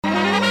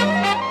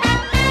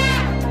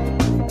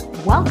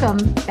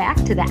Welcome back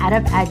to the Ed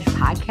of Edge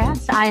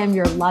podcast. I am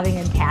your loving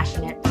and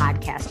passionate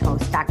podcast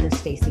host, Dr.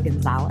 Stacey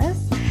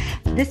Gonzalez.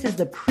 This is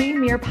the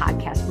premier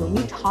podcast where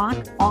we talk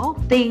all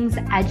things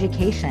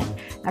education.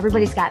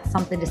 Everybody's got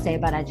something to say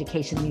about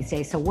education these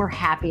days, so we're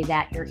happy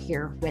that you're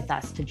here with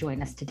us to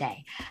join us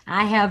today.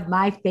 I have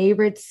my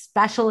favorite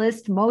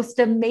specialist, most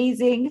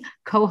amazing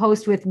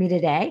co-host with me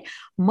today,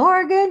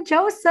 Morgan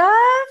Joseph.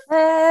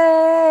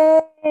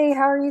 Hey,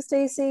 how are you,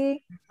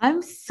 Stacey?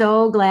 I'm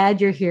so glad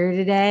you're here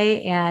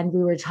today. And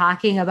we were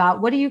talking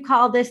about, what do you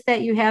call this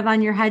that you have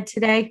on your head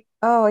today?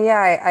 Oh, yeah,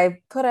 I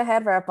put a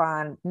head wrap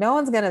on. No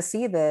one's going to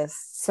see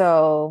this.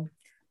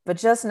 But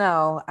just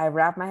know I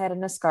wrapped my head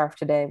in a scarf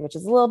today, which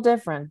is a little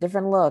different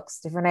looks,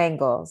 different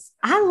angles.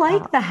 I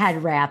like the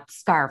head wrap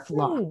scarf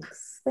look.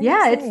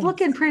 It's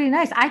looking pretty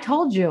nice. I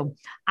told you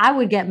I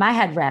would get my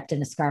head wrapped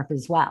in a scarf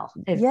as well.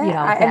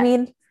 I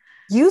mean,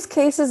 use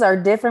cases are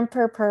different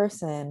per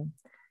person.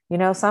 You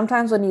know,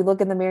 sometimes when you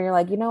look in the mirror, you're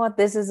like, you know what,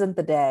 this isn't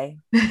the day.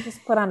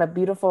 Just put on a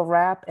beautiful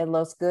wrap. It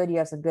looks good. You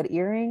have some good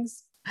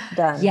earrings.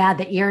 Done. Yeah,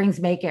 the earrings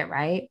make it,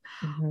 right?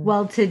 Mm-hmm.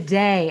 Well,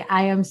 today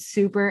I am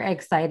super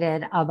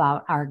excited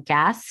about our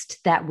guest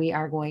that we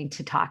are going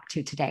to talk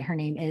to today. Her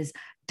name is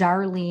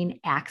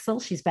Darlene Axel.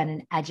 She's been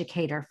an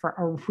educator for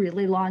a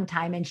really long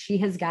time, and she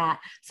has got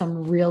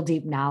some real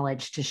deep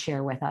knowledge to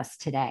share with us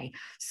today.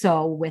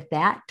 So with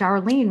that,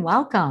 Darlene,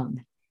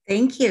 welcome.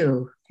 Thank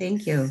you.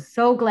 Thank you.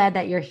 So glad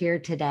that you're here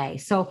today.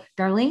 So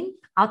Darlene,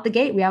 out the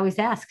gate, we always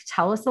ask,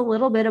 tell us a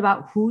little bit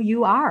about who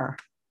you are.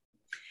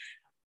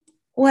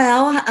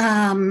 Well,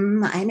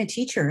 I'm a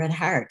teacher at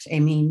heart. I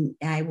mean,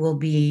 I will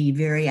be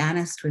very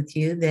honest with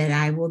you that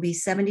I will be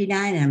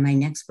 79 on my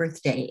next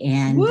birthday.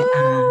 And,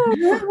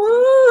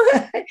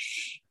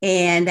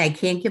 and I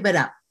can't give it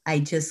up. I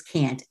just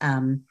can't.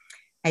 I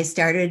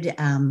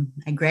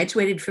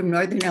graduated from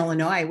Northern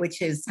Illinois,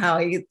 which is how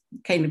I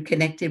kind of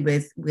connected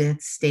with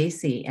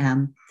Stacey,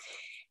 and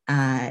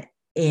a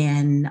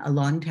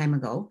long time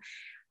ago,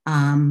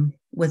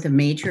 with a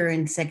major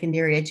in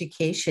secondary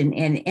education,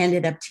 and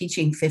ended up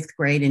teaching fifth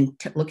grade and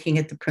looking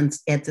at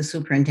the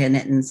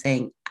superintendent and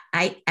saying,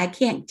 I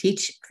can't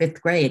teach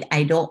fifth grade.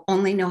 I don't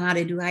only know how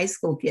to do high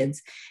school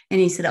kids.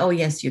 And he said, oh,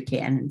 yes, you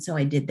can. And so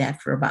I did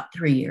that for about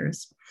 3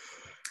 years.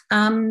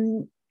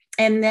 And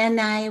then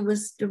I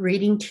was the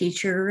reading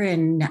teacher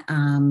and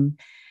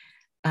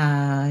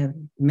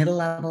middle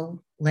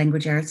level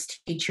language arts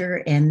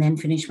teacher, and then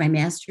finished my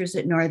master's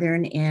at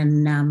Northern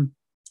in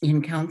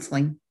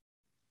counseling.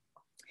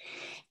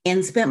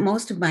 And spent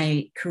most of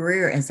my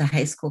career as a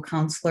high school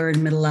counselor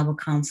and middle level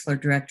counselor,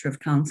 director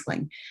of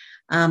counseling.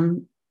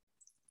 When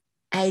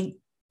I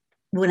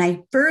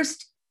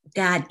first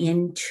got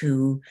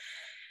into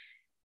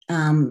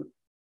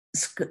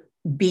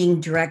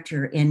being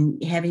director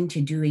and having to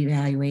do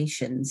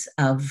evaluations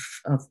of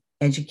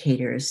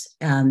educators,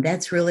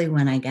 that's really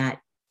when I got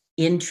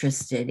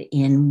interested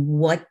in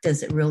what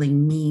does it really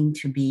mean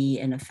to be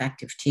an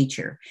effective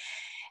teacher,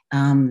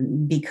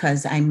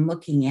 because I'm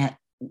looking at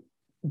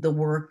the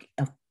work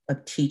of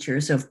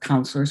teachers, of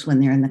counselors when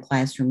they're in the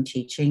classroom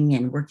teaching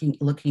and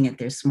looking at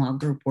their small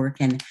group work,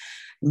 and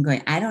I'm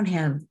going, I don't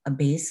have a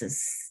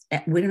basis.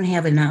 We don't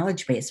have a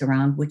knowledge base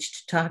around which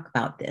to talk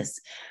about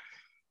this.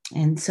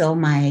 And so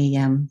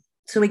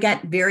so we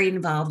got very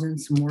involved in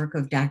some work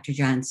of Dr.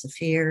 John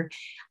Saphir.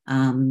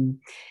 And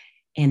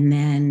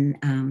then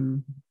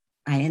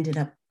I ended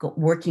up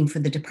working for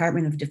the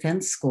Department of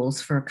Defense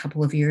schools for a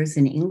couple of years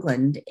in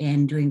England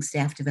and doing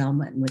staff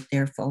development with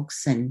their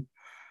folks, and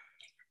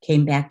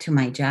came back to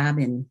my job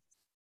in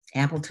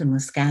Appleton,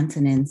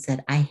 Wisconsin, and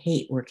said, I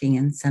hate working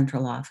in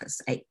central office.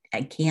 I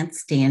can't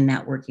stand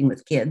not working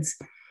with kids.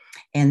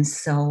 And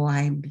so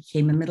I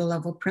became a middle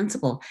level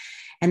principal.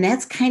 And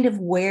that's kind of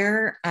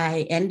where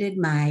I ended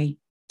my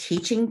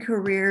teaching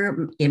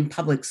career in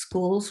public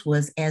schools,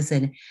 was as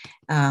a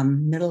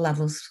middle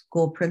level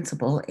school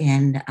principal.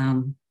 And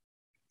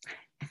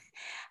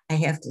I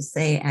have to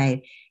say,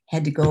 I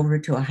had to go over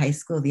to a high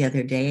school the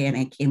other day, and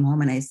I came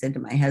home and I said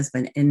to my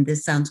husband, and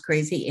this sounds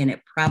crazy, and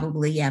it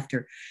probably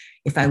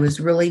if I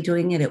was really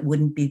doing it, it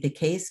wouldn't be the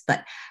case.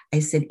 But I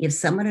said, if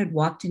someone had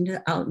walked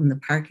out in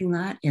the parking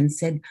lot and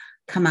said,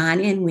 come on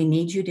in, we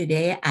need you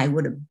today, I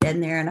would have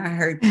been there in a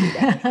heartbeat.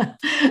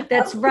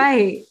 That's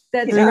right.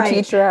 That's right. right.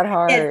 Teacher at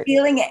heart. And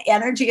feeling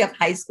energy of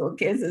high school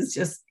kids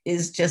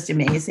is just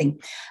amazing.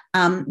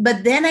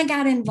 But then I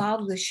got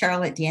involved with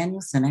Charlotte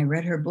Danielson. I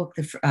read her book,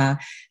 The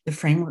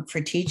Framework for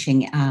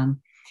Teaching,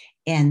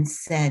 and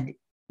said,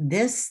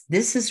 this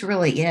is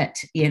really it,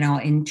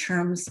 in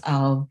terms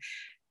of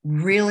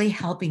really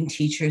helping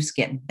teachers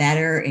get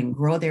better and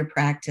grow their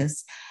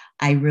practice.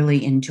 I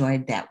really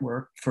enjoyed that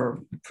work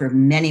for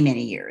many,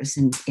 many years,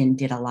 and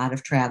did a lot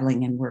of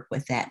traveling and work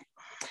with that.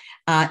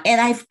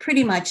 And I've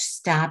pretty much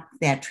stopped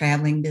that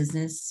traveling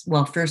business.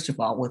 Well, first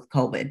of all, with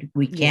COVID,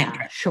 we can't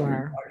travel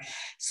anymore.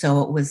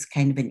 So it was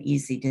kind of an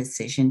easy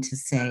decision to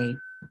say,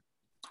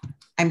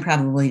 I'm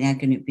probably not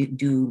going to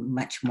do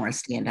much more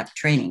stand-up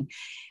training,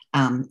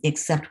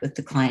 except with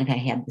the client I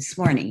had this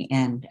morning.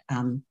 And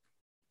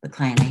the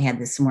client I had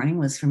this morning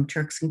was from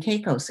Turks and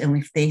Caicos. And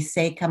if they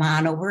say, come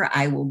on over,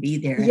 I will be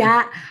there.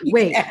 Yeah.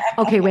 Wait.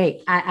 Okay.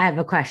 Wait. I have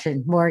a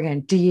question.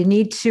 Morgan, do you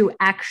need 2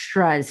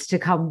 extras to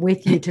come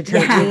with you to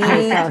Turks and We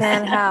Caicos?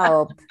 can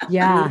help.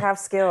 Yeah. We have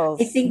skills.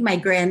 I think my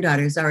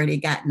granddaughter's already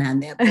gotten on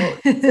that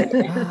boat.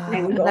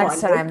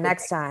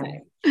 Next time.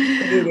 But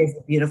it is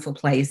a beautiful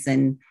place.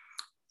 And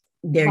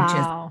they're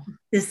Wow.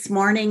 this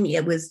morning,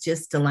 it was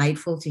just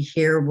delightful to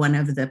hear one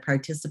of the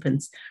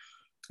participants.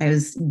 I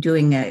was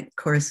doing a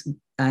course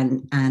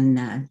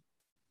on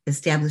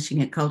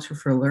establishing a culture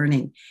for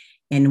learning.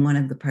 And one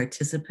of the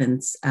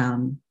participants,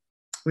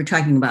 we're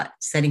talking about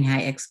setting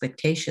high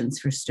expectations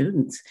for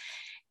students.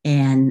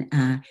 And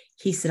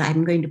he said,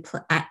 I'm going to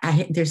play,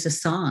 there's a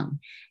song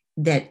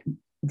that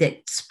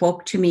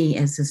spoke to me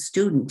as a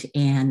student.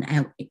 And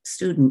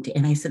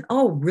I said,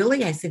 oh,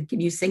 really? I said,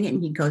 can you sing it?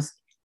 And he goes,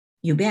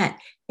 you bet.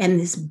 And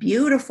this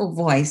beautiful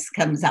voice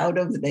comes out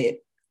of the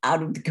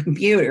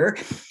computer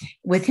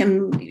with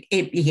him.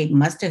 He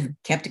must have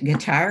kept a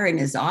guitar in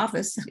his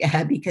office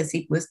because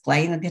he was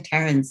playing the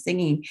guitar and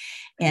singing.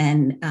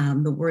 And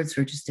the words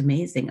were just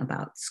amazing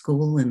about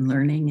school and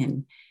learning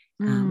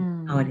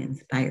and how it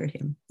inspired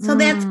him. So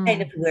that's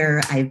kind of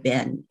where I've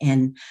been.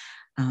 And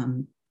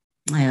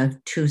I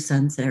have 2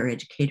 sons that are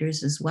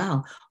educators as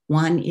well.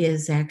 One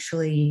is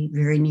actually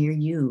very near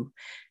you,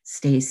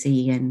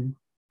 Stacy, and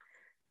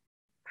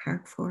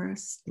Park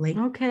Forest Lake.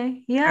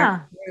 Okay.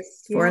 Yeah.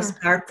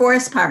 Forest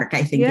Park,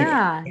 I think.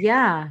 Yeah.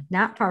 Yeah.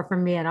 Not far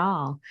from me at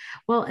all.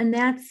 Well, and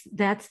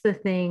that's the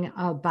thing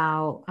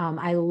about,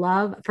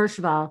 first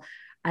of all,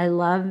 I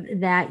love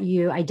that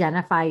you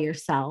identify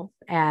yourself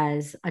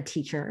as a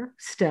teacher,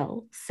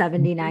 still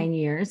 79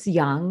 years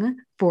young,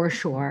 for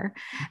sure.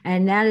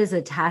 And that is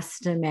a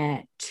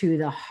testament to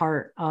the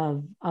heart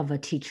of a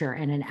teacher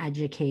and an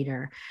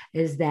educator,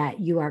 is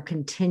that you are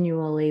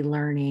continually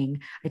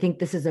learning. I think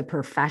this is a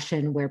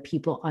profession where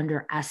people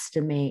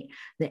underestimate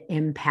the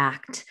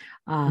impact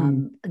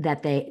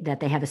that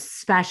they have,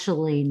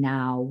 especially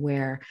now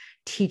where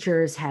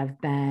teachers have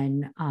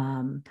been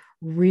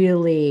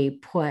really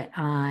put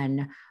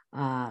on,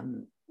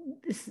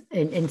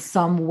 in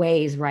some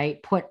ways,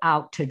 right, put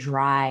out to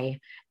dry.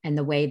 And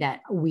the way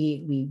that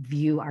we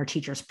view our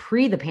teachers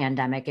pre the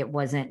pandemic, it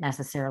wasn't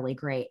necessarily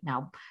great.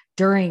 Now,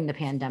 during the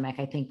pandemic,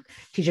 I think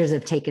teachers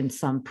have taken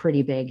some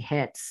pretty big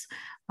hits.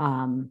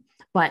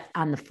 But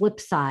on the flip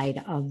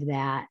side of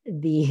that,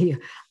 the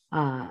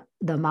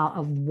amount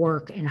of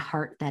work and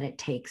heart that it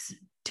takes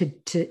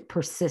to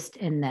persist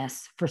in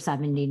this for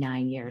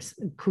 79 years.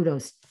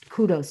 Kudos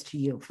to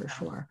you, for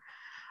sure.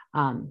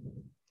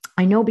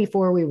 I know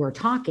before we were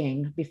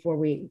talking, before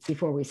we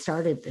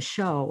started the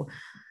show,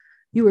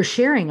 you were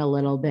sharing a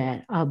little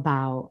bit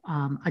about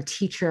a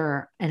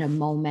teacher and a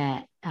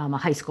moment, a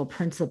high school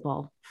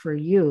principal for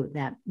you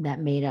that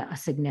made a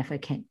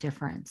significant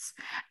difference.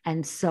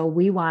 And so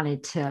we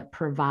wanted to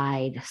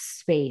provide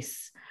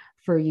space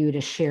for you to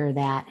share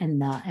that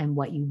and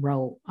what you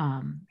wrote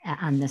on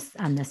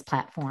this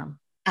platform.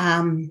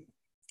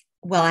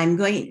 Well,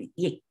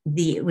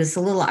 it was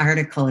a little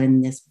article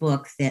in this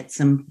book that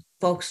some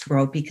folks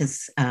wrote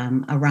because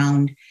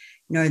around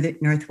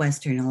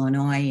Northwestern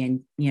Illinois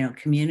and,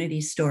 community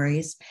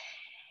stories.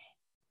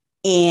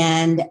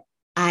 And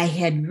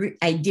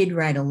I did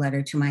write a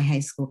letter to my high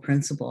school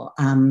principal.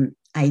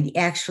 I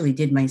actually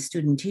did my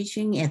student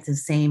teaching at the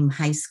same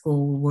high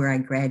school where I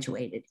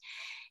graduated.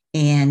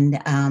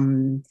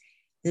 And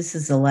this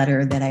is a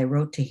letter that I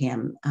wrote to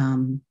him.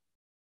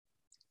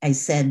 I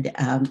said,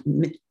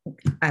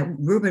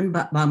 Reuben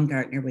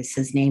Baumgartner was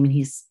his name, and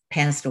he's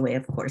passed away,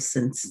 of course,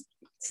 since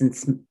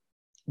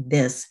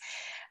this.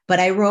 But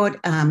I wrote,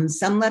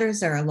 some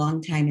letters are a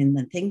long time in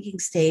the thinking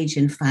stage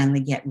and finally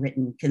get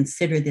written.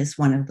 Consider this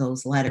one of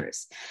those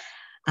letters.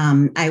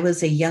 I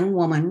was a young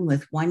woman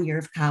with 1 year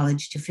of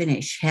college to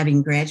finish,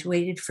 having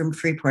graduated from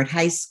Freeport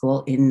High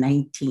School in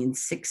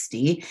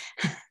 1960.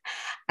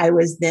 I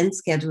was then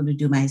scheduled to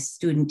do my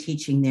student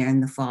teaching there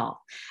in the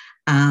fall.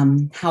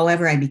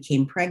 However, I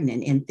became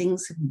pregnant, and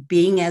things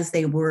being as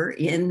they were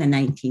in the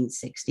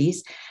 1960s,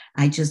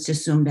 I just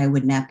assumed I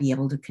would not be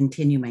able to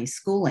continue my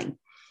schooling.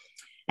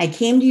 I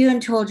came to you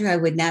and told you I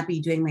would not be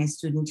doing my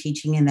student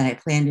teaching and that I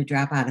planned to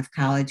drop out of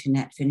college and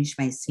not finish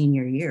my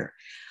senior year.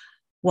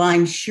 Well,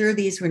 I'm sure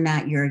these were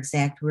not your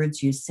exact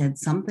words. You said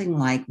something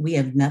like, we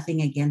have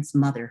nothing against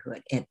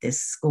motherhood at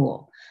this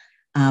school.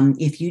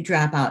 If you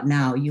drop out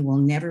now, you will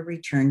never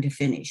return to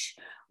finish.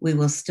 We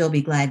will still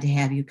be glad to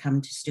have you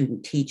come to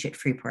student teach at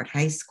Freeport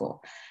High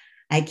School.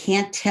 I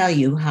can't tell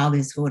you how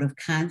this vote of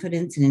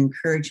confidence and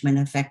encouragement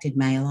affected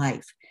my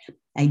life.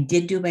 I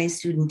did do my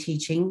student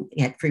teaching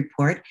at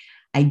Freeport.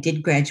 I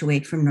did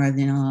graduate from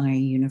Northern Illinois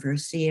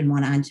University and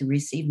went on to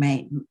receive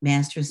my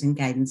master's in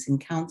guidance and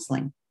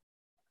counseling.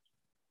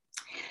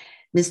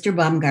 Mr.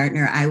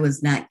 Baumgartner, I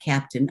was not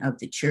captain of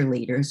the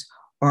cheerleaders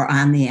or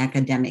on the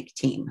academic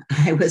team.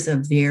 I was a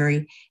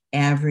very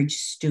average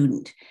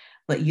student,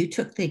 but you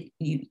took the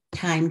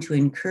time to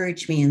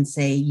encourage me and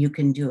say, you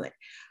can do it.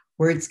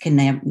 words can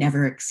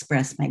never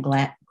express my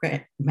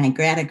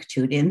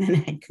gratitude. And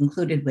then I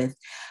concluded with,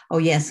 oh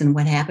yes, and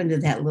what happened to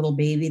that little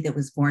baby that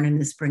was born in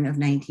the spring of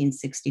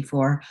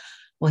 1964?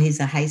 Well, he's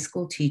a high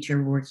school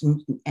teacher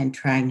working and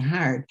trying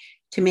hard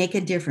to make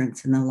a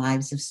difference in the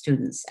lives of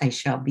students. I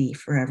shall be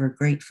forever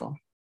grateful.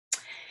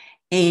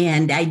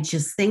 And I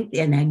just think,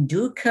 and I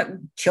do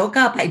choke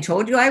up. I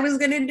told you I was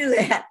going to do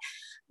that.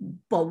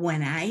 But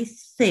when I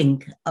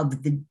think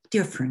of the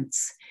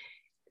difference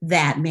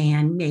that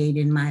man made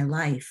in my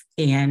life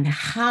and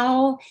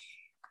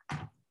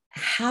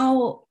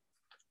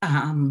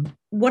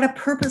what a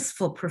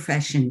purposeful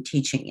profession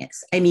teaching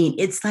is. I mean,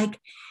 it's like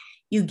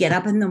you get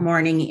up in the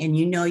morning and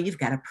you know you've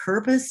got a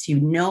purpose, you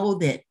know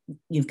that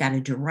you've got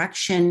a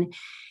direction,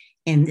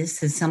 and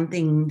this is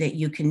something that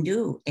you can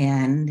do.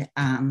 And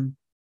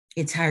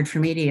it's hard for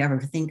me to ever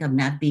think of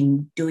not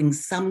doing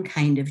some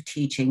kind of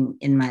teaching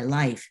in my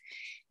life,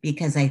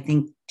 because I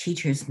think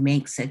teachers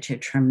make such a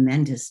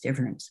tremendous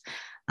difference.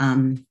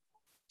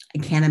 I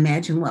can't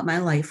imagine what my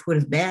life would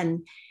have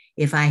been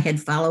if I had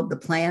followed the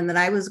plan that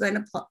I was going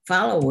to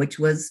follow, which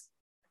was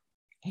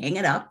hang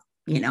it up,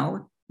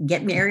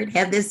 get married,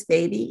 have this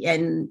baby,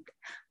 and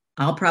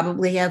I'll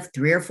probably have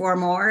 3 or 4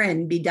 more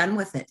and be done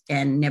with it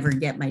and never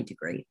get my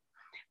degree.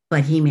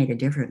 But he made a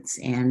difference,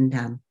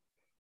 and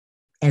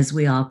as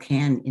we all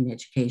can in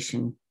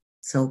education.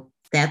 So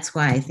that's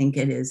why I think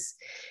it is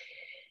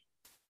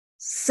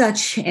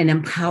such an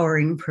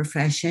empowering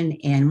profession,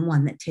 and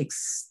one that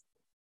takes,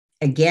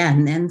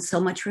 again, then so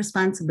much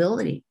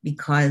responsibility,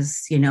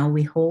 because,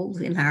 we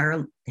hold in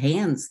our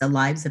hands the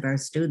lives of our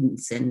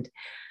students, and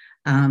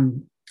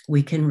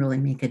we can really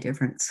make a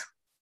difference.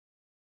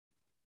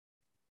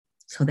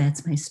 So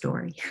that's my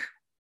story.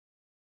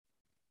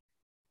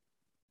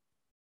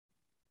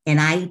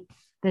 And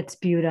that's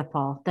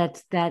beautiful.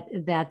 That's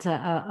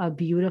a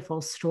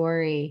beautiful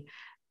story,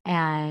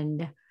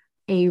 and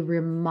a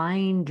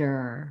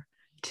reminder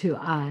to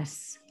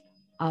us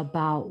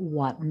about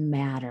what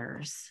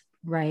matters,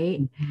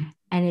 right? Mm-hmm.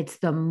 And it's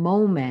the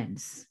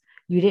moments.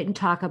 You didn't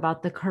talk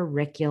about the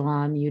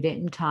curriculum. You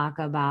didn't talk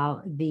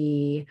about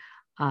the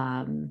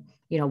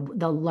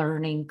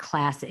learning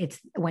class. It's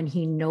when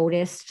he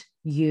noticed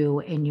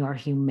you in your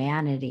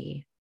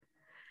humanity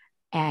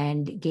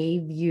and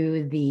gave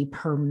you the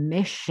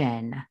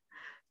permission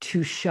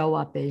to show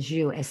up as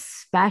you,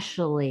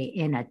 especially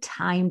in a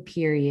time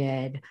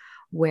period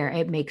where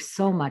it makes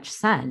so much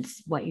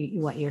sense what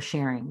you're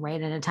sharing, right?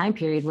 In a time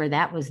period where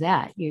that was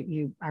that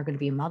you are going to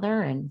be a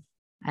mother, and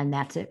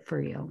that's it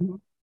for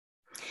you.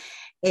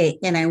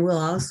 And I will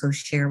also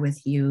share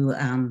with you,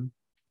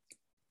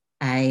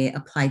 I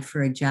applied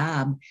for a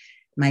job.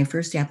 My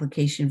first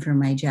application for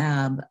my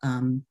job,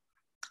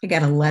 I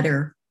got a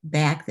letter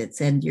back that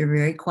said, "You're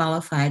very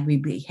qualified.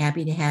 We'd be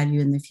happy to have you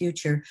in the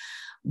future,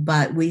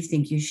 but we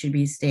think you should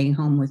be staying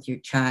home with your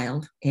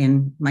child."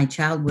 And my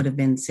child would have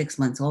been 6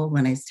 months old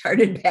when I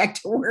started back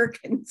to work.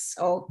 And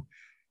so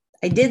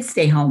I did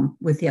stay home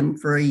with him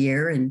for a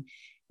year and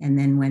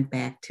then went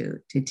back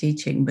to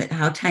teaching. But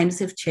how times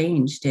have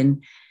changed,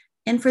 and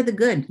for the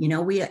good.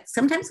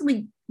 Sometimes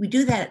we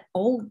do that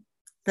old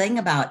thing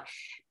about,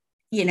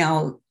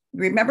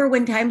 remember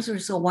when times were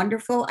so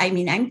wonderful? I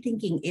mean, I'm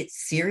thinking,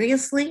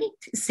 seriously,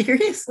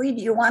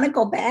 do you want to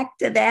go back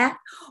to that,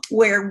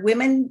 where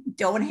women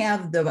don't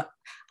have the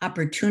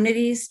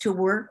opportunities to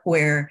work,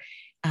 where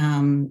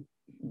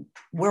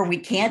we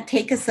can't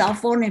take a cell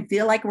phone and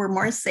feel like we're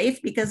more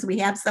safe because we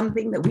have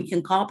something that we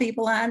can call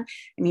people on?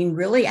 I mean,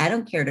 really, I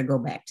don't care to go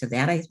back to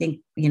that. I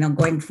think,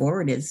 going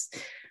forward is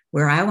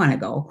where I want to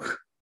go.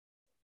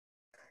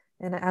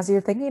 And as you're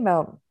thinking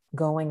about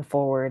going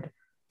forward,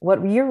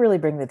 what you really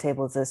bring to the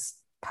table is this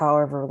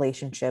power of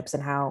relationships,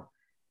 and how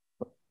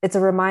it's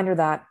a reminder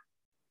that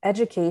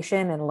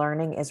education and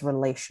learning is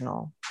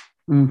relational.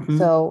 Mm-hmm.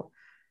 So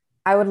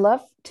I would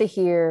love to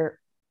hear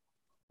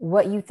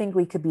what you think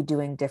we could be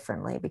doing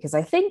differently, because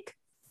I think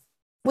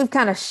we've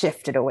kind of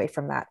shifted away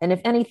from that. And if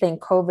anything,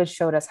 COVID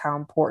showed us how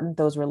important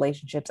those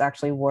relationships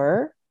actually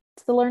were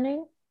to the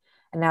learning.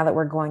 And now that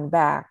we're going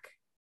back,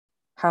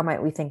 how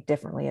might we think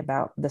differently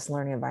about this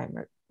learning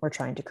environment we're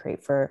trying to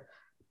create for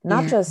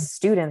not just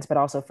students, but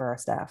also for our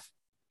staff?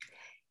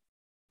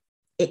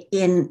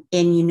 And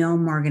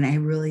Morgan, I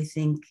really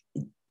think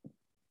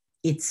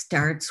it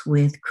starts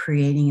with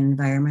creating an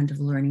environment of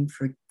learning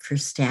for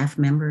staff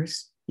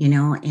members,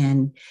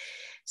 and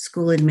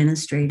school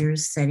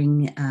administrators,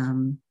 setting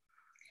an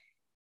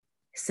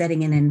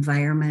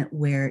environment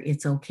where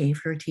it's okay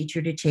for a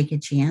teacher to take a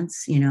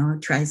chance,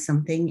 try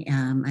something.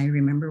 I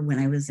remember when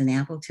I was in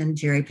Appleton,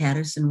 Jerry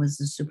Patterson was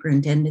the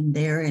superintendent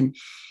there, and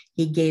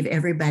he gave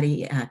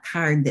everybody a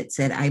card that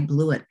said, "I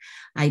blew it.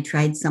 I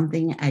tried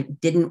something. It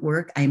didn't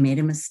work. I made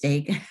a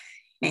mistake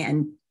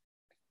and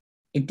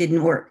it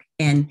didn't work."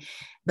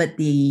 But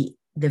the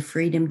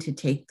freedom to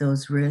take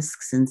those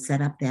risks and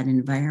set up that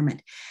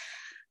environment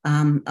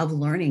of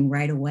learning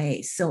right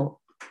away.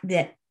 So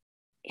that,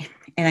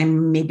 and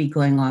I'm maybe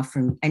going off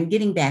I'm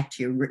getting back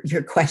to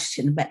your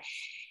question, but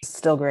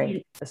Still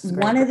great.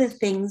 One of the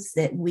things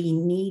that we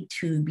need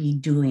to be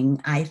doing,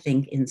 I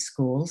think, in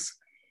schools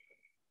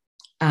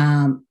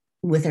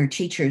with our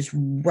teachers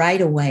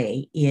right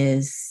away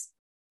is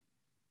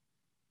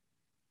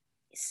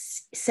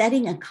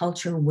setting a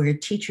culture where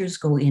teachers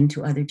go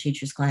into other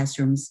teachers'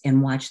 classrooms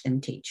and watch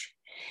them teach.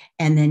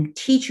 And then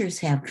teachers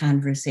have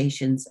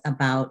conversations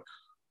about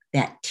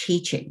that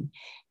teaching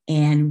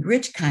and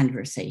rich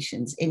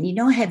conversations. And, you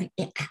know,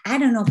 I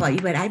don't know about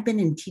you, but I've been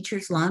in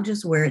teachers'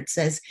 lounges where it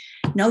says,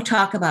 no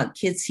talk about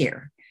kids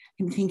here.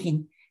 I'm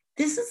thinking,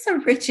 this is a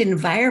rich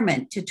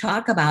environment to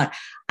talk about.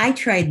 I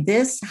tried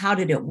this. How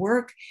did it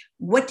work?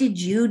 What did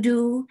you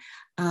do?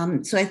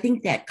 So I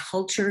think that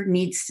culture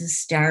needs to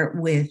start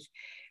with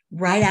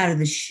right out of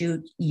the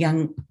chute.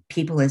 Young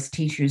people as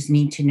teachers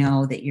need to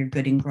know that you're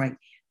good and growing.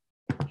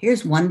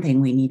 Here's one thing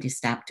we need to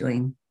stop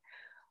doing.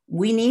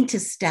 We need to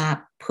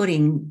stop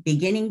putting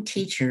beginning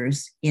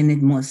teachers in the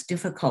most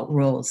difficult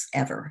roles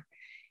ever.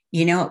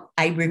 You know,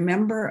 I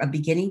remember a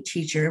beginning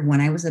teacher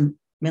when I was a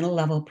middle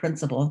level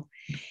principal,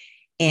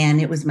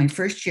 and it was my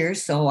first year,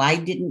 so I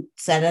didn't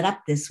set it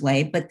up this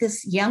way, but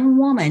this young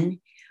woman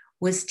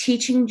was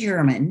teaching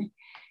German.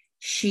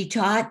 She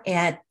taught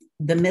at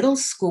the middle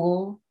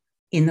school.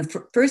 In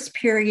the first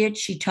period,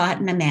 she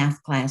taught in a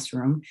math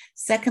classroom.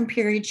 Second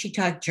period, she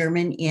taught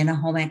German in a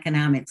home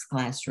economics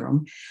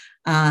classroom.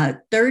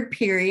 Third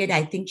period,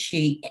 I think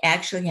she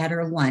actually had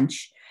her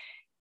lunch.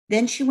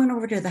 Then she went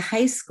over to the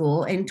high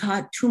school and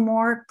taught 2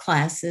 more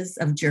classes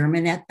of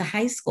German at the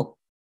high school.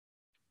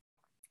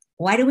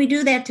 Why do we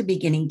do that to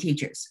beginning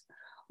teachers?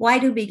 Why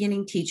do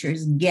beginning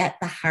teachers get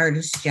the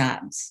hardest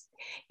jobs?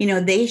 You know,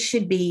 they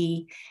should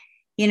be,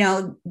 you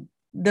know,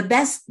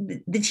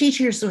 the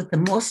teachers with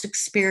the most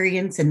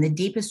experience and the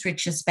deepest,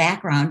 richest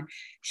background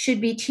should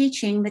be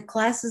teaching the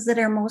classes that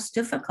are most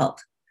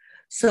difficult.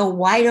 So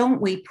why don't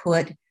we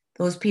put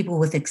those people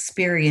with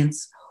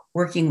experience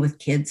working with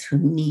kids who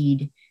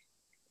need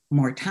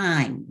more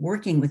time,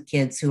 working with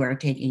kids who are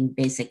taking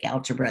basic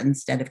algebra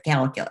instead of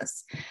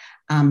calculus?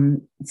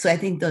 So I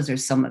think those are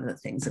some of the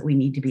things that we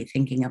need to be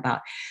thinking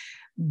about.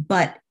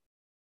 But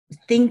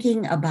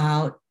thinking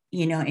about,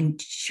 you know, and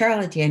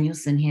Charlotte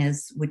Danielson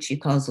has what she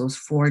calls those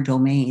 4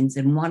 domains,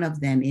 and one of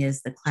them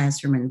is the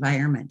classroom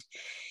environment.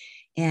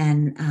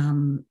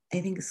 And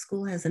I think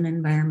school has an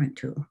environment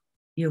too.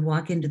 You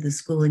walk into the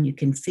school and you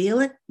can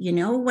feel it. You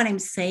know what I'm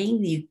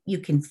saying? You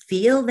can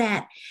feel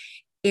that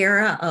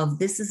era of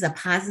this is a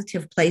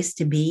positive place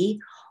to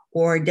be,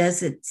 or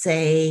does it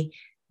say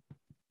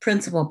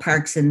principal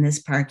parks in this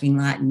parking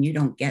lot and you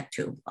don't get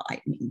to? Well,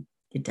 I mean,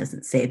 it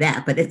doesn't say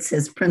that, but it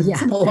says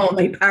principal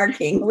only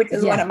parking, which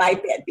is one of my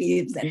pet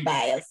peeves and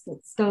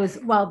biases.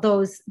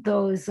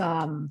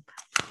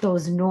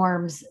 Those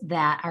norms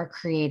that are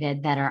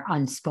created that are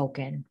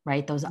unspoken,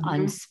 right? Those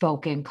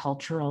unspoken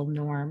cultural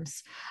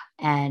norms.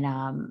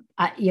 And,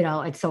 you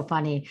know, it's so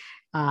funny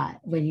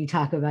when you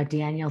talk about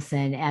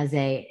Danielson as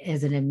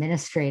an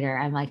administrator.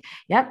 I'm like,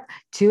 yep,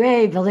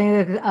 2A,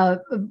 building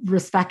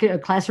a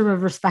classroom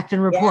of respect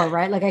and rapport,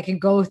 right? Like I can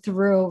go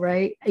through,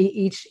 right,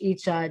 each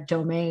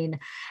domain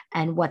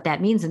and what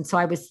that means. And so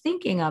I was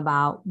thinking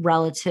about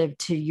relative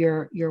to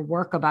your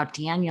work about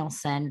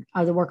Danielson,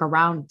 or the work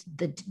around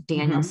the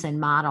Danielson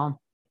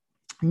model,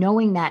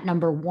 knowing that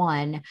number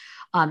one,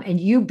 and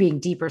you being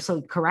deeper,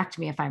 so correct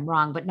me if I'm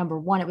wrong, but number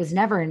one, it was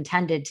never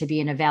intended to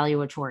be an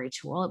evaluatory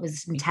tool. It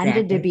was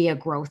intended to be a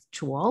growth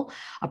tool,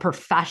 a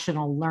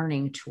professional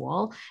learning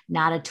tool,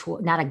 not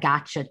a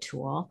gotcha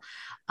tool.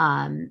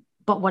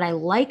 But what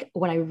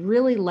I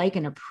really like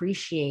and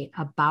appreciate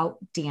about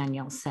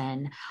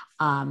Danielson,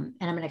 and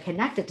I'm going to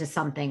connect it to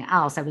something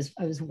else. I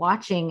was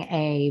watching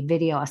a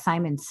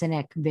Simon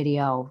Sinek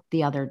video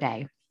the other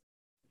day.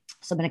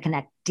 So I'm going to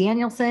connect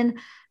Danielson,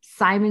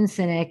 Simon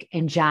Sinek,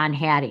 and John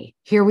Hattie.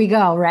 Here we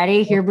go.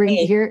 Ready? Here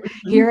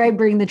I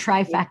bring the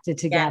trifecta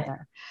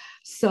together.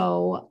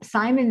 So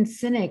Simon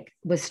Sinek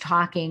was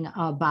talking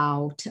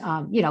about,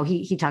 you know,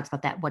 he talks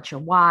about that, what's your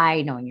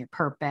why, knowing your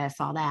purpose,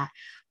 all that.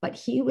 But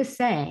he was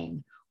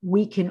saying,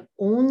 we can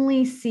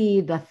only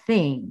see the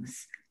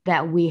things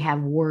that we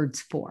have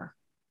words for,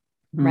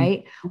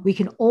 right? We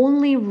can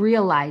only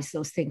realize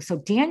those things. So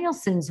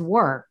Danielson's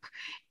work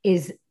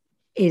is,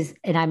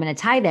 and I'm going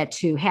to tie that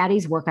to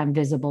Hattie's work on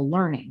visible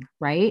learning,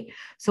 right?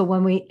 So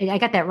I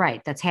got that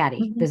right. That's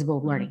Hattie,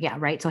 visible learning. Yeah.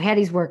 Right. So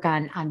Hattie's work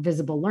on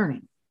visible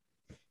learning.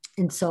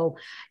 And so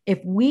if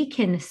we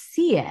can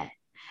see it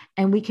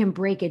and we can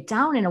break it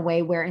down in a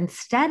way where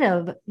instead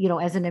of, you know,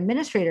 as an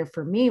administrator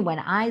for me, when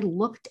I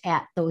looked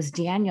at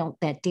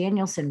that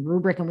Danielson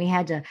rubric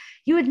and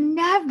you would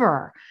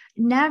never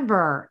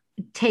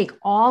take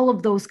all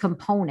of those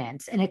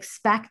components and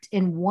expect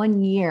in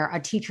 1 year a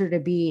teacher to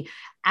be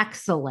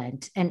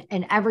excellent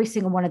in every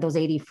single one of those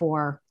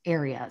 84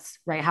 areas,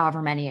 right?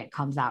 However many it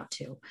comes out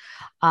to.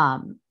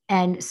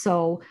 And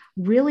so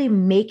really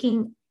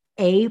making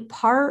a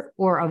part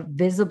or a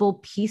visible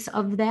piece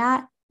of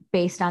that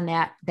based on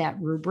that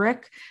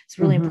rubric. It's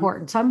really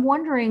important. So I'm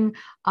wondering,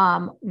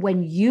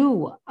 when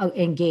you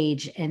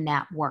engage in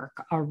that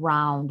work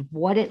around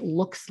what it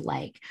looks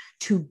like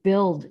to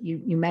build,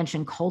 you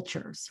mentioned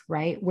cultures,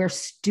 right? Where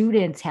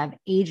students have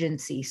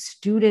agency,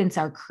 students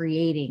are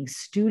creating,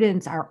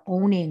 students are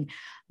owning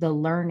the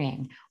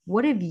learning.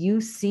 What have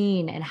you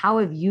seen and how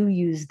have you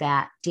used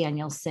that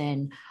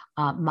Danielson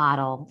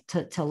model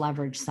to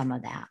leverage some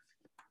of that?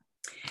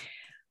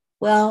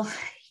 Well,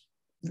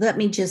 let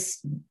me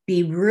just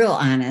be real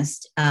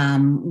honest.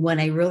 When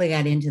I really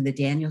got into the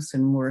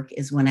Danielson work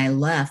is when I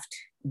left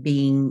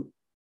being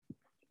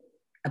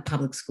a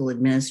public school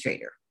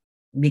administrator,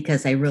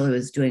 because I really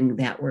was doing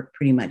that work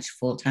pretty much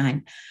full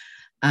time.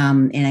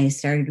 And I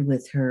started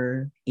with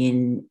her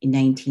in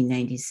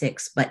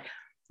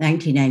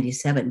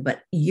 1997,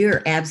 but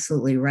you're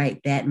absolutely right.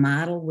 That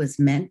model was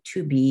meant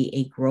to be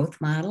a growth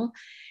model.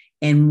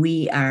 And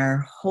we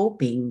are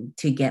hoping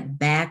to get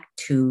back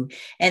to,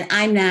 and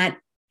I'm not,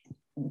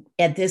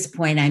 at this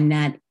point,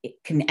 I'm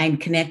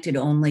connected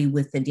only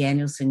with the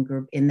Danielson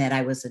group in that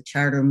I was a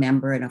charter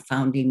member and a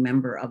founding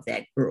member of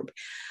that group.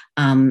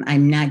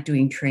 I'm not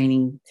doing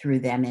training through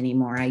them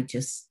anymore. I do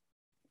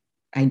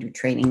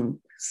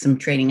some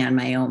training on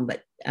my own,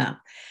 but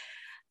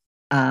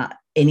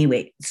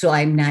anyway, so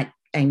I'm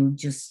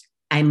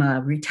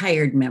a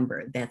retired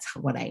member. That's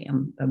what I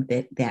am of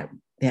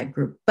that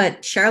group.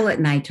 But Charlotte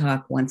and I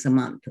talk once a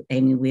month.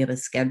 I mean, we have a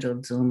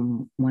scheduled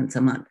Zoom once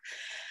a month.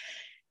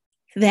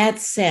 That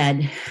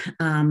said,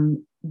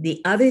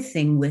 the other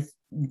thing with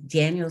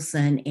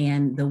Danielson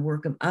and the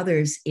work of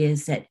others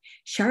is that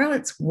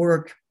Charlotte's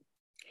work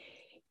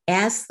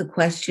asks the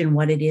question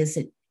what it is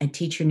that a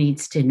teacher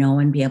needs to know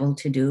and be able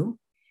to do.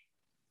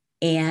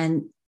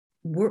 And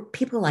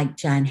people like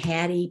John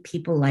Hattie,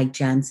 people like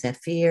John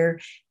Saphir,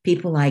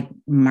 people like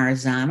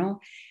Marzano,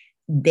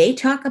 they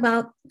talk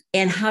about,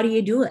 and how do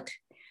you do it?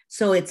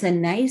 So it's a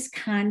nice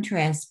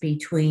contrast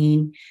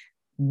between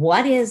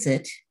what is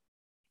it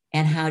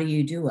and how do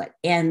you do it?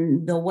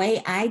 And the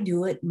way I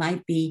do it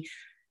might be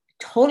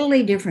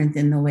totally different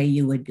than the way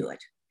you would do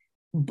it.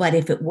 But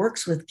if it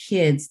works with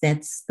kids,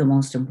 that's the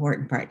most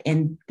important part.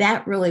 And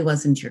that really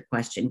wasn't your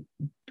question,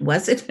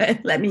 was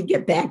it? Let me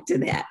get back to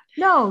that.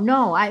 No,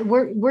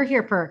 we're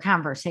here for a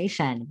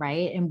conversation,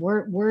 right? And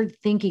we're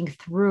thinking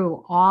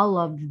through all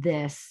of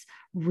this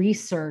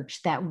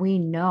research that we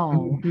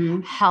know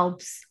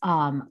helps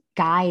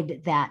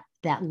guide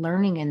that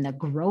learning and the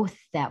growth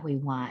that we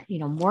want.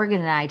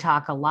 Morgan and I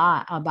talk a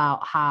lot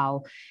about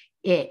how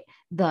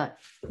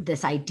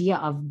this idea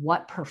of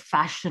what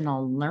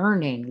professional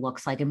learning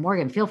looks like. And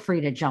Morgan, feel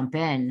free to jump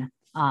in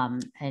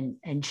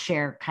and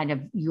share kind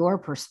of your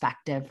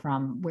perspective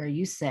from where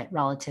you sit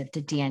relative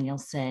to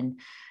Danielson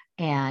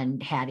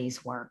and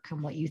Hattie's work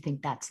and what you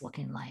think that's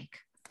looking like.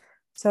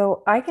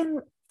 So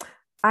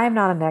I'm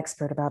not an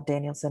expert about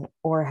Danielson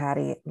or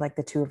Hattie like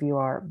the two of you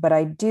are, but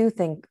I do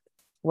think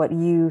what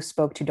you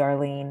spoke to,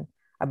 Darlene,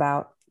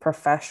 about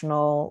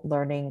professional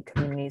learning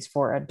communities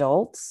for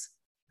adults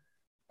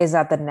is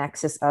at the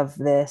nexus of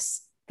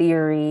this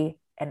theory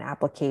and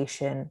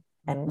application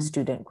and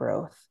student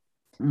growth.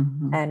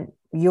 And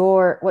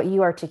what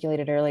you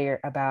articulated earlier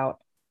about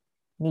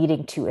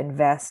needing to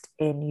invest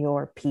in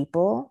your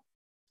people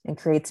and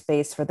create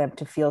space for them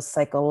to feel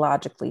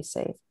psychologically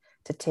safe,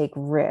 to take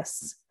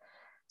risks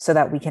so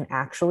that we can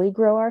actually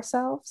grow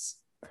ourselves.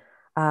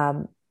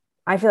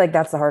 I feel like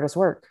that's the hardest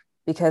work,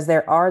 because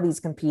there are these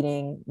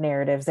competing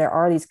narratives, there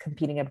are these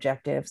competing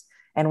objectives,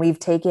 and we've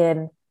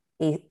taken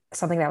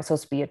something that was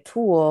supposed to be a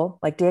tool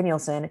like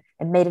Danielson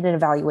and made it an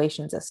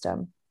evaluation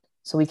system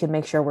so we can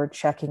make sure we're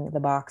checking the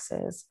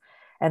boxes.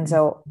 And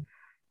so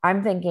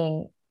I'm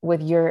thinking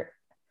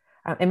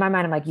in my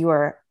mind, I'm like, you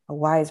are a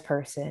wise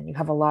person, you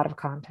have a lot of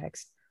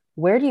context.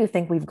 Where do you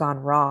think we've gone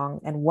wrong,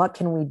 and what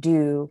can we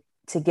do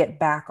to get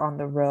back on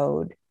the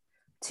road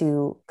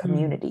to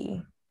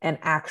community and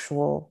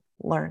actual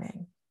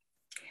learning?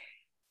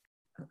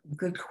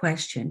 Good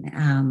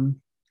question.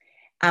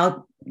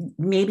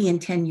 Maybe in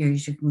 10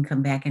 years, you can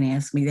come back and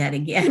ask me that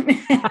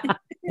again.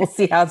 We'll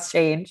see how it's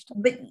changed.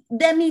 But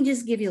let me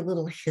just give you a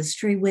little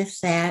history with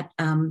that.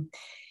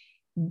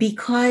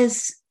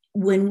 Because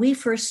when we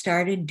first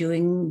started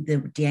doing the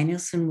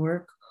Danielson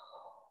work,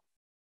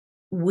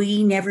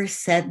 we never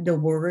said the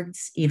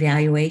words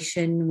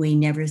evaluation. We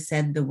never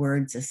said the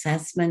words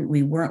assessment.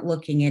 We weren't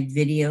looking at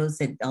videos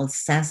that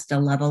assessed a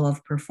level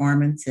of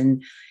performance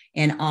and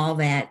all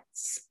that.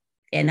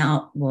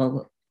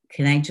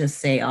 Can I just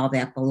say all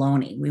that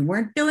baloney? We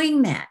weren't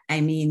doing that.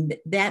 I mean,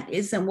 that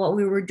isn't what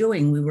we were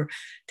doing. We were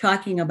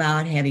talking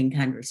about having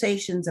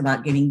conversations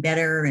about getting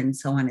better and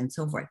so on and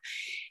so forth.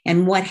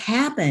 And what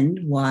happened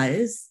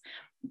was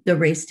the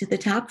Race to the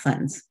Top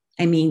funds.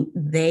 I mean,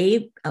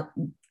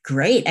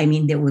 great. I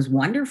mean, it was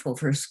wonderful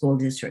for school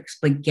districts,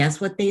 but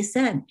guess what they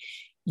said?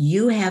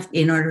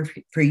 In order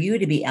for you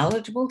to be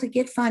eligible to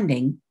get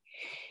funding,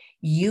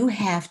 you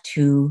have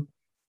to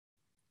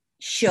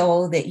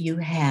show that you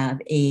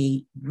have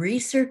a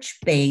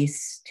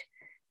research-based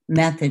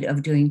method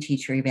of doing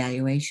teacher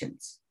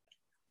evaluations.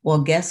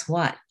 Well, guess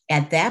what?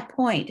 at that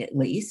point, at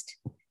least,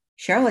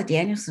 Charlotte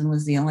Danielson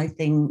was the only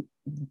thing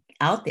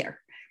out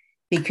there,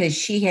 because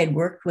she had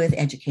worked with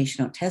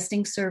Educational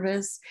Testing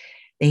Service.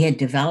 They had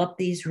developed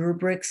these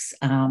rubrics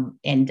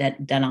and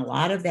done a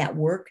lot of that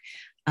work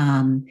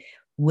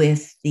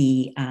with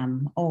the,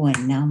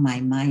 and now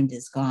my mind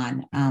is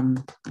gone.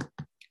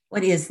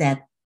 What is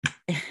that?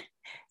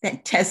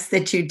 That test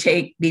that you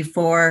take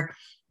before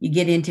you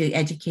get into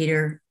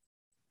educator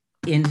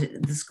in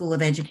the School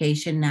of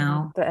Education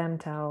now? Not the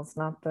MTELs,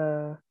 not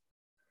the...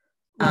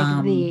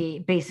 Like the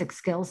basic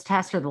skills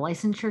test or the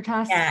licensure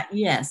test? Yeah,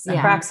 yes.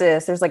 Yeah.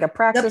 Praxis. There's like a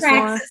praxis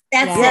one. That's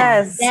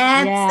yes. it.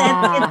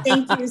 That's it.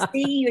 Thank you.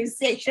 See, you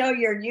show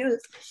your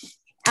youth.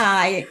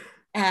 And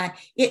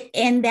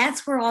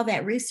that's where all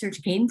that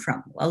research came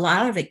from. A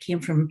lot of it came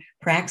from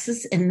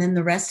Praxis, and then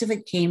the rest of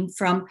it came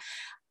from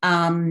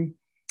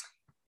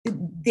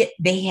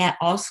they had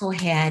also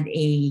had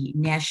a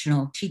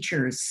national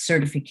teachers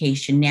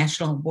certification,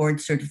 national board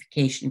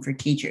certification for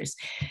teachers.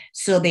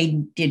 So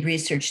they did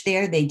research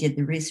there. They did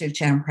the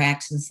research on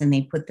Praxis, and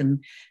they put them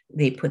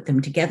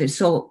together.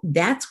 So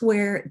that's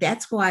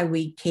why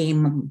we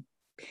came,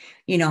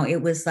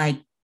 it was like,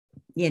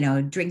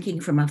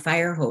 drinking from a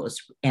fire hose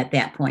at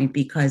that point,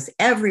 because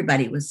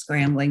everybody was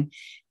scrambling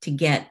to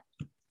get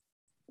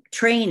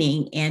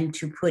training and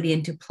to put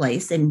into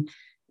place. And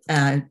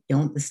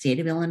the state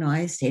of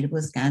Illinois, state of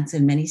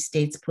Wisconsin, many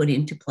states put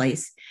into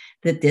place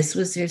that this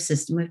was their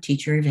system of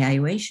teacher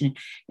evaluation.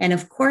 And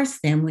of course,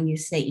 then when you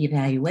say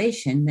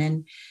evaluation,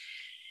 then,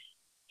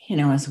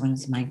 as one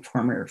of my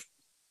former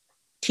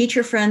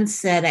teacher friends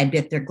said, I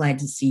bet they're glad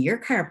to see your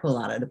car pull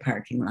out of the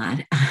parking lot.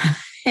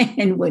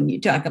 And when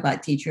you talk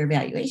about teacher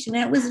evaluation,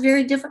 it was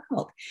very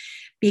difficult,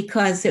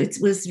 because it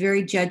was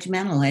very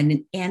judgmental,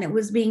 and it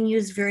was being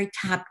used very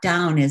top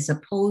down, as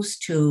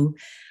opposed to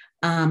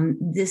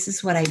this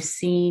is what I've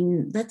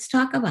seen. Let's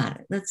talk about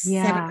it. Let's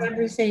have a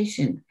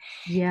conversation.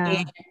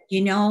 Yeah.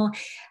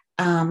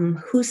 And,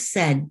 who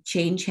said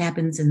change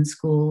happens in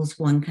schools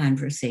one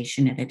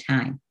conversation at a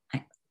time?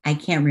 I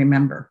can't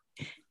remember.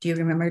 Do you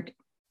remember,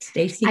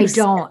 Stacy? I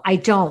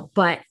don't,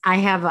 but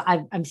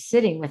I'm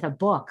sitting with a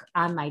book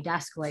on my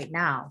desk right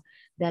now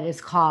that is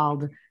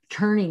called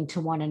Turning to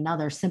One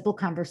Another, Simple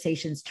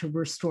Conversations to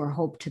Restore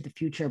Hope to the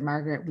Future,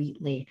 Margaret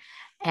Wheatley.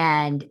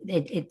 And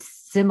it's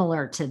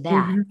similar to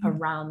that,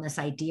 around this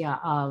idea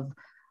of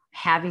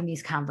having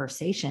these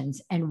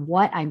conversations. And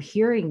what I'm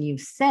hearing you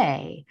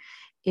say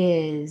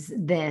is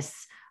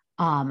this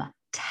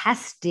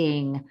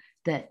testing,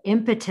 the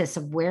impetus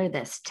of where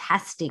this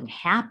testing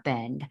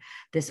happened,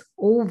 this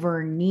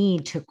over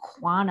need to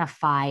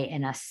quantify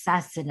and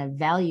assess and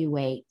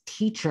evaluate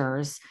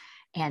teachers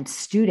and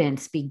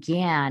students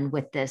began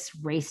with this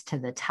race to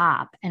the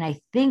top. And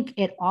I think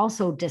it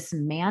also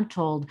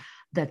dismantled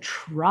the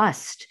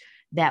trust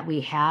that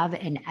we have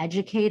in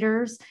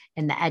educators,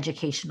 in the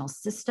educational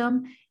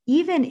system,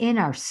 even in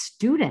our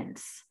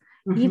students,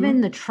 even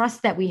the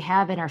trust that we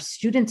have in our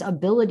students'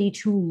 ability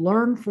to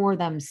learn for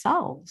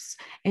themselves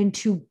and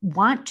to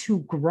want to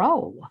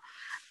grow.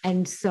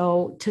 And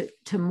so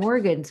to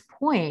Morgan's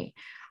point,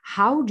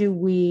 how do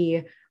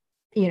we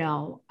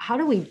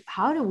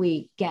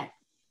get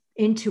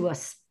into a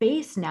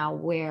space now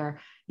where,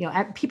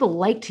 people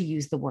like to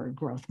use the word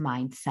growth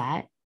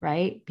mindset,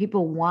 right?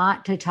 People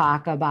want to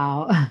talk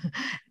about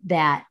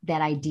that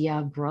idea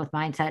of growth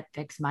mindset,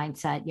 fixed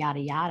mindset, yada,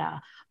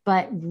 yada.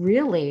 But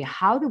really,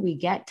 how do we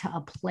get to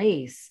a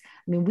place?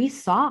 I mean, we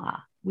saw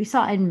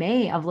in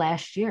May of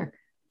last year,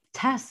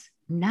 tests,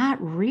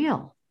 not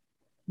real.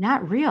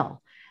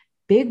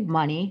 Big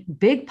money,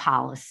 big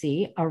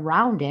policy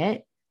around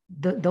it,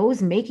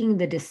 those making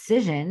the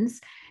decisions,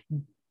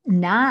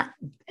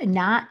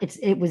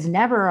 it was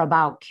never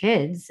about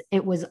kids.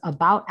 It was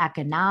about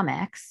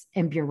economics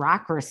and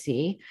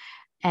bureaucracy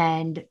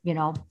and,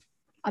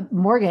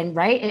 Morgan,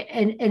 right?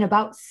 And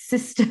about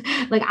system,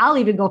 like I'll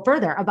even go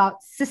further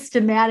about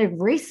systematic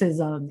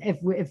racism,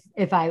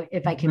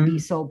 if I can be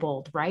so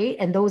bold, right?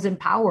 And those in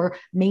power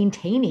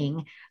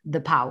maintaining the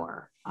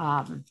power,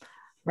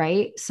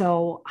 right?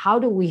 So how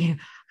do we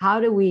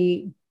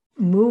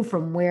move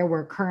from where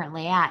we're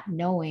currently at,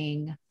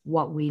 knowing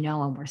what we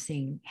know and we're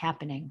seeing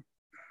happening?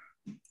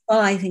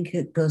 Well, I think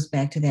it goes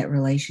back to that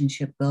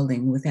relationship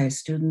building with our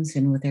students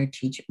and with our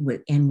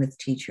with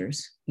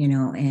teachers,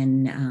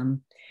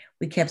 and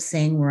we kept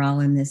saying we're all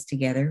in this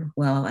together.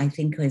 Well, I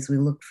think as we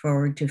look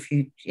forward to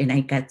future, and I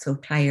got so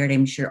tired,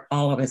 I'm sure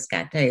all of us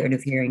got tired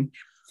of hearing,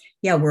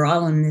 yeah, we're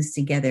all in this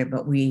together,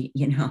 but we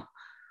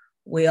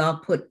all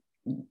put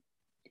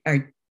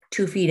our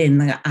 2 feet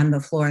on the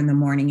floor in the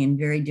morning in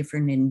very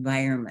different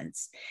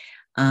environments.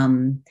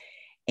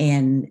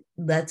 And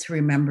let's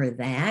remember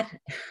that.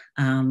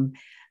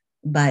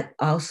 But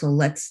also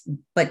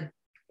but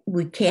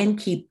we can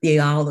keep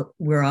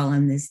we're all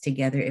in this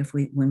together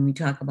when we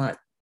talk about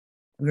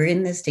we're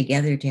in this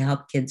together to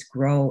help kids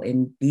grow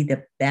and be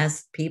the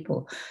best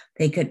people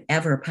they could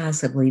ever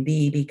possibly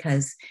be,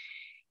 because,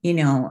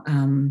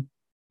 was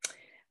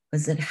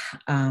it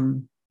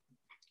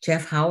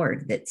Jeff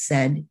Howard that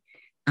said,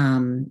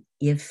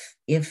 if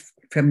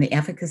from the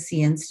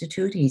Efficacy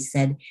Institute. He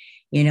said,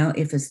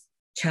 if a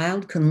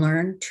child can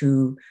learn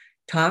to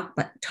talk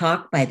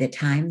by the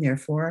time they're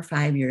 4 or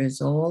 5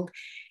 years old,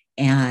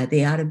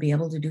 they ought to be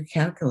able to do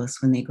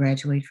calculus when they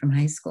graduate from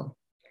high school.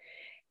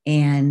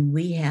 And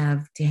we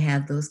have to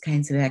have those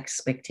kinds of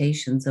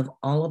expectations of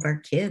all of our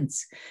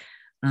kids,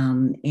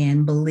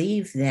 and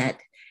believe that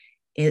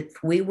if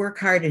we work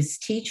hard as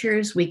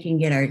teachers, we can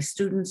get our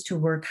students to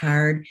work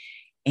hard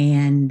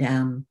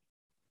and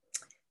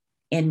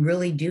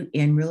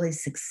really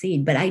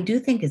succeed. But I do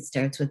think it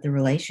starts with the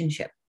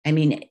relationship. I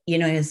mean,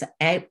 as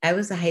I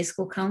was a high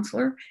school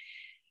counselor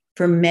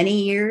for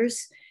many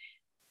years,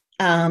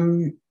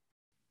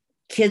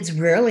 kids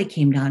rarely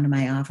came down to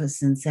my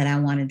office and said, I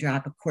want to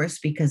drop a course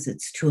because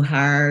it's too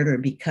hard or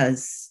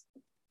because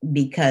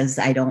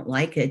I don't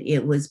like it.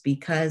 It was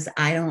because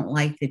I don't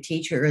like the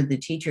teacher or the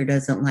teacher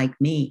doesn't like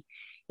me.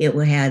 It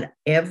had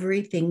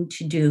everything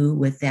to do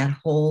with that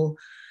whole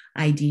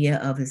idea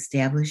of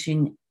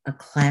establishing a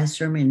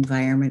classroom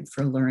environment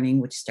for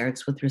learning, which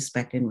starts with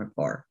respect and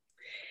rapport.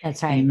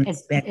 That's right. And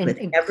respect with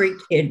every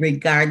kid,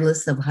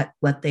 regardless of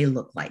what they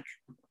look like.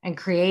 And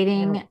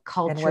creating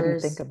cultures and what you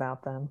think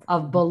about them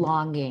of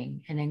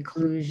belonging and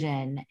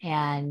inclusion.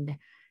 And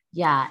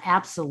yeah,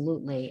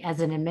 absolutely. As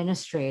an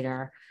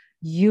administrator,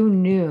 you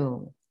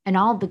knew, and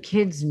all the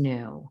kids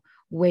knew,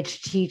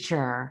 which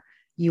teacher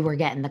you were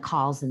getting the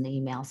calls and the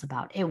emails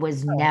about. It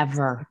was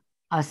never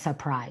a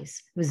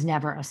surprise. It was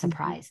never a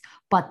surprise.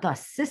 Mm-hmm. But the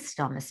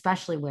system,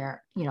 especially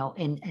where,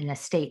 in a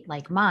state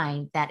like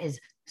mine, that is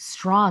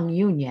strong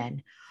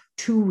union,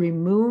 to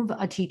remove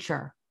a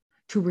teacher,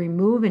 to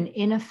remove an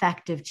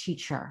ineffective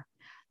teacher,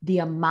 the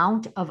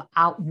amount of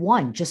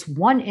just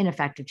one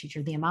ineffective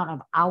teacher, the amount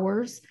of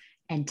hours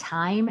and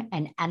time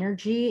and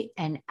energy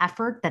and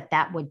effort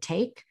that would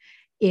take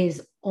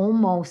is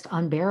almost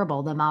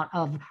unbearable. The amount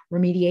of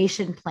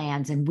remediation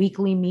plans and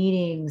weekly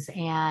meetings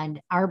and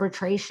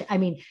arbitration. I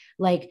mean,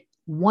 like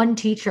one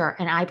teacher,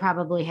 and I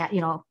probably had,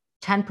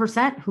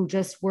 10% who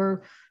just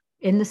were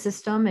in the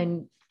system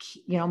and,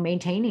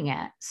 maintaining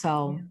it.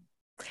 So. Yeah.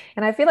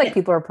 And I feel like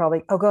people are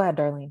probably, go ahead,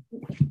 Darlene.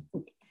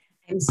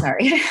 I'm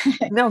sorry.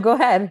 No, go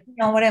ahead.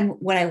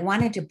 What I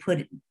wanted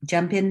to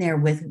jump in there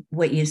with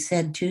what you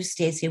said too,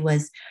 Stacy,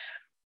 was,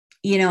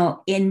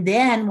 and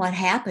then what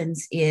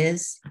happens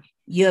is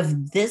you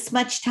have this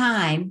much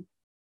time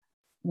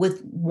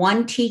with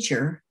one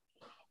teacher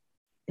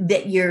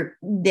that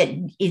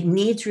it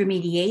needs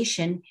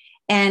remediation,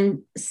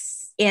 and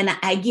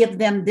I give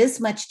them this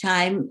much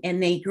time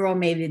and they grow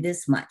maybe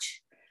this much.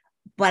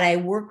 But I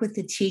work with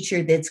the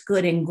teacher that's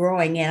good and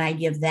growing, and I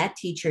give that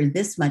teacher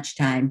this much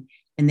time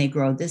and they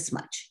grow this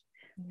much.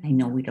 I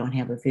know we don't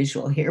have a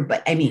visual here,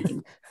 but I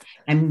mean,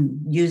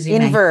 I'm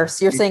using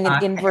inverse. You're saying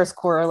an inverse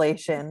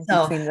correlation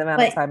between the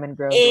amount of time and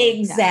growth.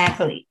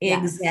 Exactly.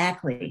 Yes.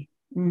 Exactly.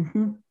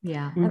 Mm-hmm.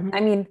 Yeah. Mm-hmm. I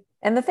mean,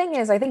 and the thing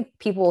is, I think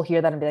people will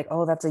hear that and be like,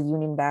 oh, that's a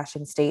union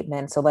bashing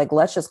statement. So like,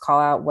 let's just call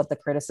out what the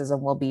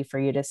criticism will be for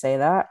you to say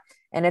that.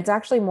 And it's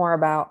actually more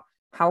about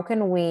how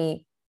can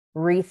we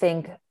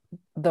rethink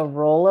the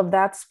role of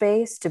that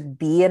space to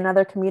be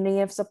another community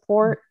of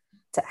support,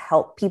 to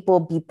help people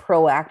be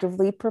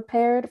proactively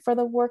prepared for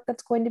the work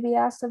that's going to be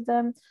asked of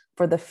them,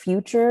 for the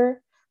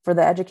future, for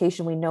the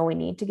education we know we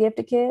need to give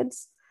to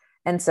kids,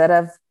 instead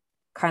of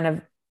kind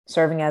of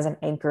serving as an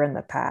anchor in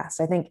the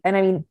past. I think, and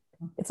I mean,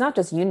 it's not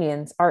just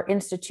unions, our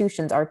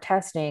institutions, our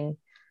testing,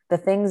 the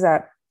things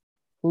that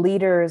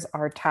leaders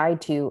are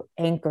tied to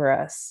anchor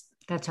us.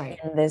 That's right.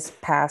 In this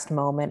past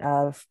moment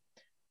of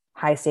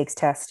high stakes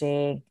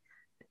testing,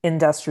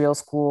 industrial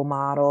school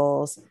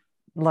models,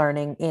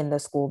 learning in the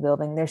school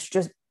building.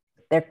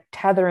 They're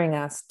tethering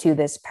us to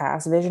this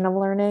past vision of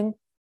learning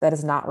that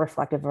is not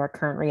reflective of our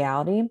current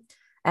reality.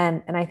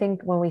 And I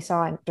think when we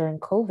saw it during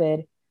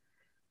COVID,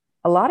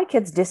 a lot of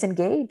kids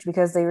disengage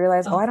because they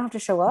realize, I don't have to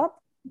show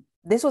up.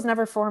 This was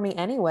never for me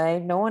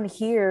anyway. No one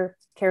here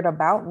cared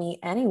about me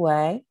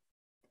anyway.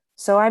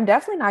 So I'm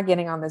definitely not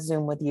getting on the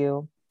Zoom with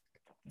you.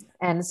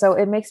 And so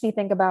it makes me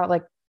think about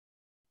like,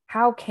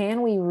 how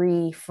can we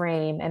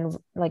reframe and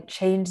like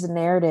change the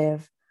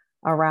narrative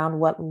around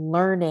what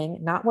learning,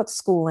 not what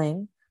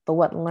schooling, but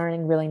what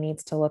learning really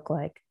needs to look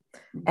like.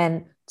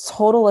 And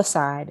total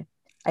aside,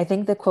 I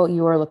think the quote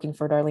you were looking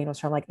for, Darlene, was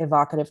from like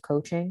evocative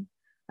coaching.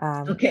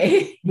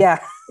 Okay. Yeah,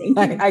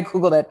 I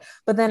Googled it.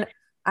 But then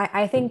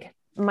I think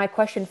my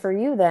question for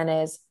you then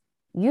is,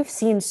 you've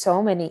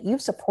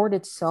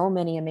supported so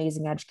many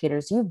amazing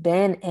educators. You've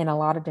been in a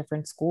lot of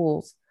different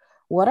schools.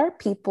 What are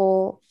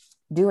people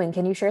doing?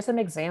 Can you share some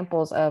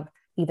examples of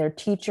either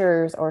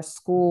teachers or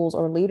schools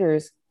or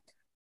leaders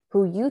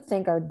who you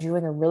think are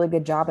doing a really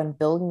good job in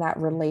building that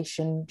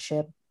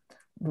relationship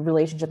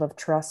of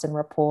trust and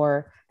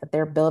rapport, that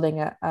they're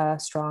building a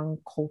strong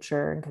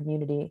culture and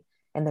community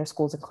in their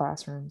schools and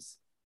classrooms?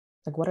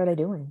 Like, what are they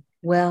doing?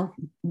 Well,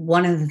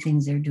 one of the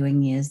things they're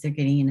doing is they're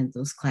getting into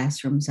those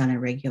classrooms on a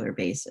regular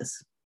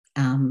basis.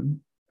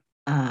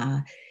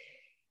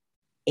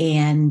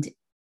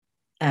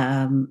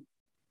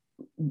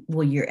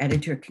 well, your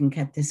editor can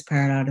cut this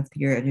part out if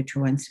your editor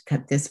wants to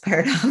cut this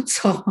part out.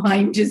 So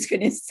I'm just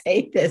going to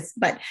say this,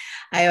 but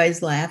I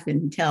always laugh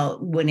and tell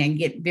when I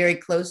get very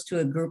close to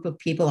a group of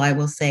people, I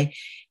will say,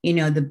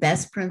 the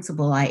best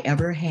principal I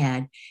ever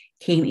had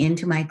came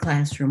into my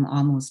classroom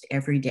almost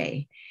every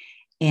day.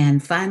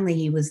 And finally,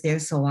 he was there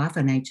so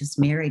often, I just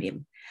married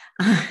him.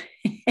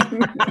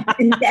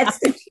 And that's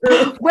the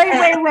truth.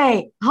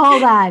 Wait.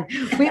 Hold on.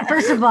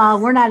 First of all,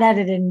 we're not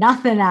editing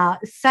nothing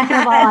out.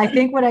 Second of all, I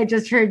think what I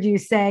just heard you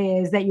say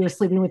is that you were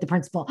sleeping with the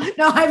principal.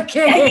 No, I'm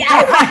kidding.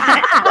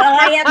 Well,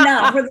 I am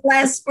now. For the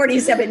last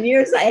 47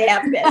 years, I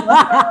have been.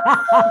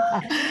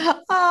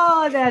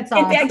 Oh, that's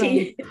awesome.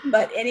 In fact,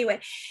 but anyway,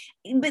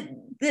 but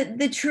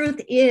the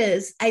truth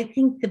is, I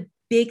think the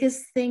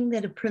biggest thing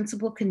that a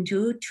principal can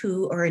do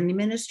or an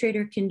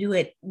administrator can do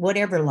at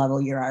whatever level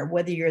you are,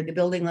 whether you're the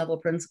building level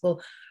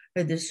principal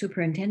or the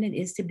superintendent,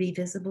 is to be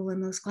visible in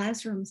those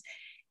classrooms.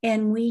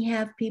 And we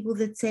have people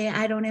that say,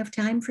 I don't have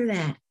time for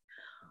that.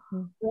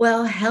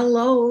 Well,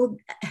 hello.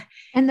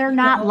 And they're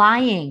not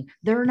lying.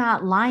 They're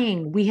not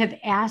lying. We have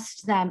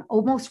asked them,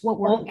 almost what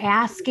we're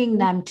asking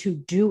them to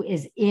do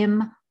is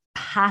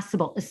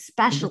impossible,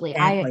 especially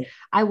exactly.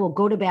 I will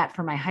go to bat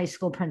for my high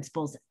school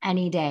principals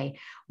any day.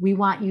 We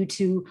want you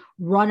to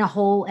run a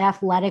whole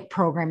athletic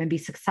program and be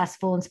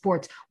successful in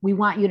sports. We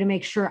want you to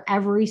make sure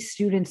every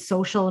student's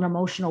social and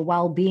emotional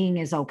well-being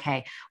is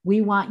okay.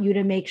 We want you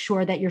to make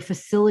sure that your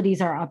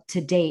facilities are up to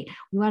date.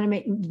 We want to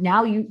make,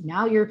 now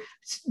you're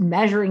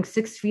measuring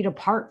 6 feet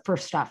apart for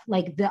stuff.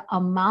 Like the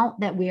amount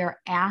that we are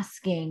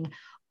asking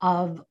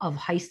of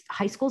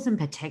high schools in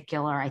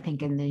particular, I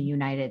think in the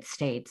United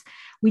States,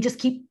 we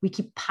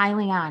keep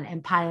piling on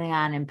and piling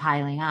on and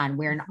piling on,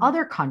 where in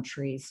other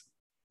countries,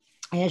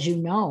 as you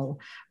know,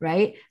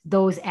 right,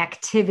 those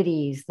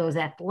activities, those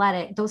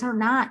athletic, those are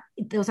not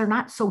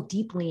so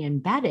deeply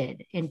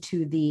embedded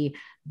into the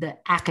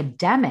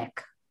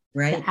academic,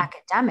 right, the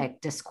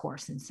academic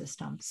discourse and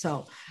system.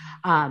 So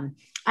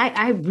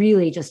I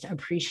really just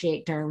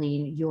appreciate,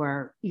 Darlene,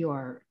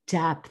 your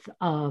depth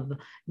of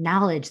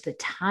knowledge, the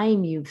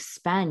time you've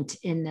spent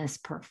in this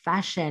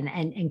profession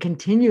and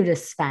continue to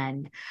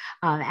spend.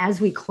 As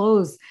we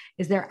close,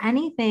 is there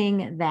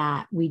anything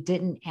that we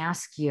didn't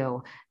ask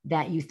you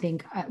that you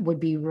think would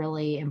be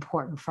really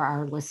important for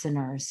our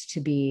listeners to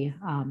be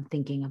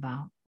thinking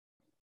about?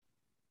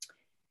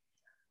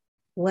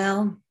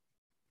 Well,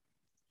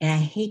 and I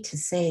hate to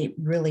say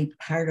really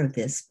part of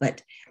this,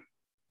 but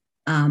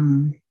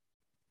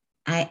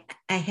I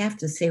have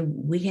to say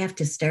we have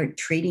to start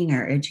treating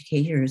our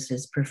educators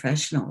as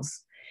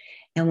professionals,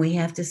 and we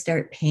have to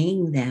start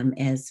paying them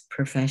as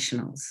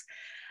professionals.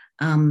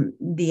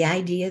 The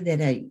idea that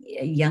a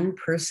young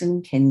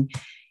person can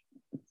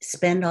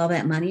spend all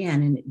that money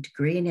on a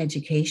degree in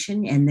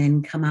education and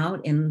then come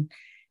out and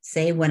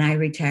say, when I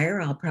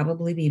retire, I'll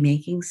probably be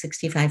making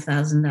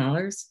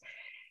 $65,000.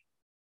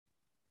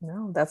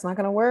 No, that's not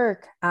going to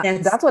work.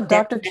 That's what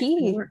Dr.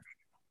 Key.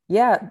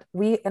 Yeah,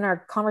 in our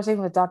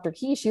conversation with Dr.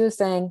 Key, she was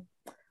saying,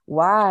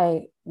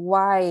 why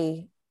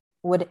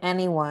would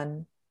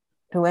anyone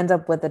who ends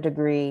up with a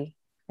degree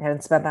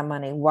and spent that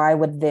money, why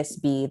would this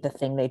be the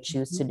thing they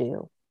choose to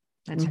do?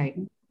 That's right.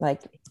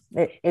 Like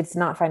it's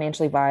not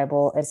financially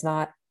viable.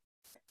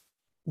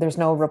 There's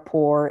no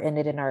rapport in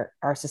it in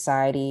our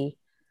society,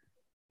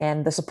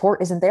 and the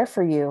support isn't there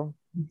for you.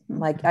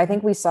 Like I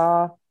think we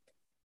saw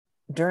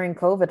during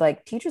COVID,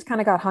 like teachers kind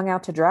of got hung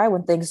out to dry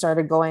when things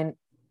started going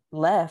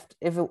left.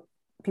 People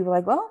were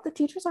like, well, the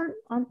teachers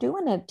aren't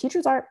doing it.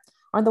 Teachers aren't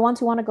the ones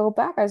who want to go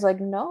back. I was like,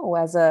 no,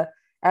 as a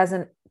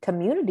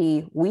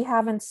community, we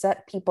haven't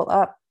set people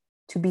up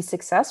to be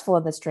successful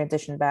in this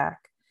transition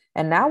back.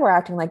 And now we're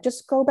acting like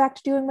just go back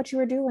to doing what you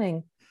were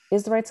doing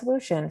is the right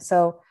solution.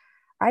 So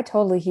I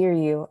totally hear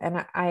you.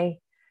 And I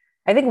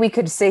think we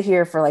could sit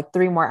here for like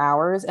 3 more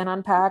hours and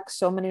unpack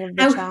so many of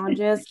the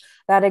challenges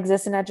that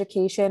exist in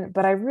education.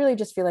 But I really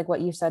just feel like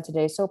what you said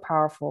today is so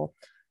powerful,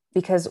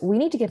 because we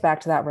need to get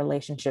back to that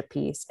relationship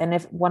piece. And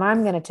what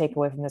I'm going to take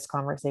away from this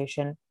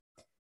conversation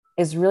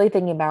is really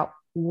thinking about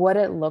what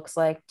it looks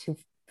like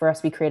for us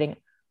to be creating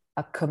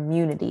a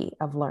community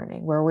of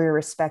learning where we're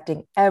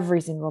respecting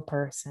every single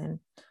person,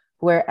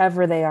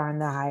 wherever they are in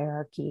the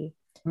hierarchy.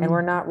 And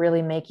we're not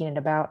really making it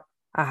about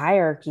a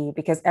hierarchy,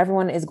 because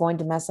everyone is going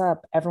to mess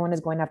up. Everyone is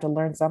going to have to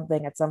learn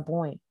something at some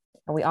point.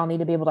 And we all need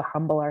to be able to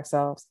humble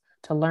ourselves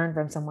to learn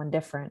from someone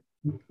different.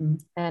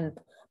 And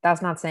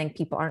that's not saying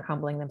people aren't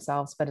humbling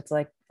themselves, but it's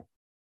like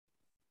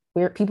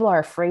people are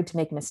afraid to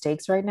make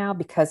mistakes right now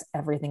because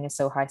everything is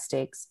so high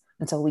stakes.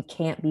 And so we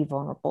can't be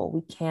vulnerable.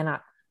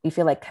 We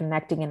feel like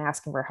connecting and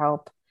asking for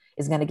help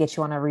is going to get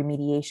you on a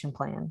remediation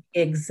plan.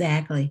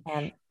 Exactly.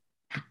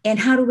 And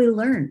how do we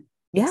learn?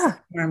 Yeah.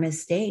 Our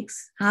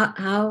mistakes.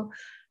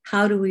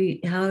 How do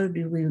we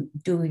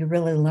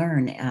really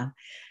learn?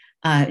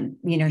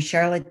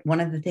 Charlotte, one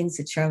of the things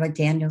that Charlotte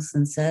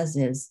Danielson says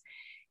is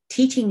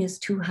teaching is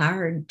too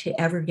hard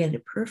to ever get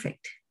it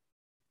perfect.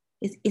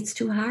 It's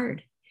too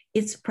hard.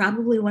 It's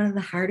probably one of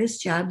the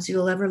hardest jobs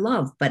you'll ever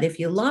love. But if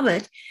you love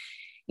it,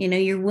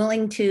 you're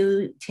willing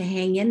to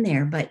hang in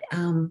there. But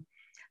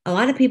a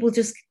lot of people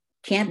just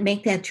can't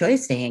make that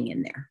choice to hang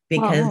in there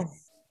because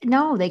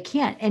no, they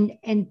can't.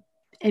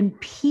 And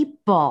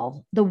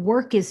people, the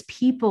work is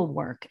people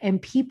work,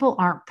 and people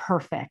aren't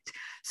perfect.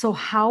 So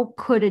how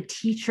could a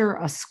teacher,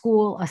 a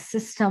school, a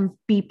system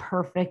be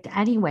perfect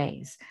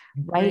anyways,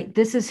 right?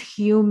 This is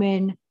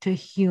human to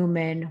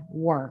human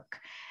work.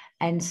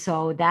 And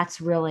so that's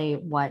really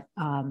what,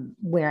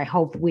 where I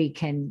hope we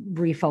can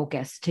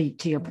refocus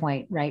to your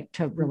point, right?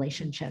 To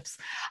relationships.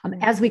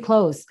 As we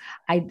close,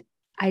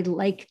 I'd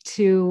like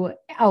to,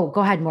 go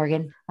ahead,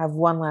 Morgan. I have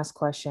one last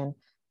question.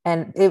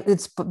 And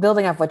it's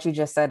building off what you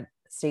just said,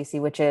 Stacy,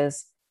 which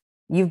is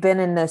you've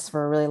been in this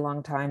for a really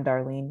long time,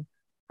 Darlene.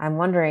 I'm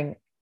wondering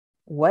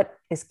what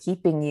is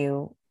keeping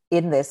you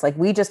in this? Like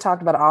we just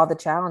talked about all the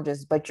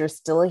challenges, but you're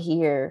still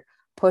here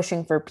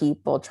pushing for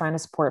people, trying to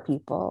support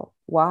people.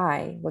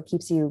 Why? What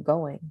keeps you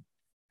going?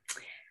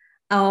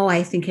 Oh,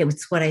 I think it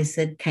was what I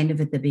said kind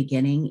of at the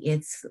beginning.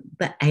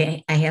 But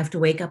I have to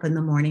wake up in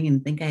the morning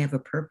and think I have a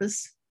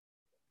purpose.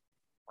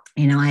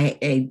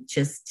 I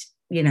just,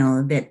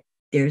 that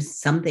there's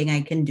something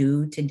I can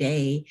do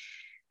today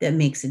that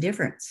makes a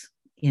difference,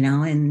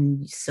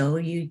 and so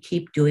you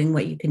keep doing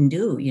what you can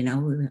do,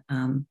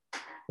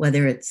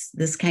 whether it's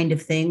this kind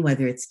of thing,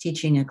 whether it's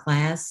teaching a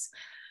class,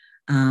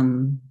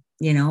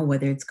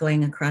 whether it's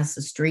going across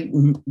the street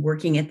and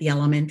working at the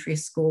elementary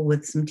school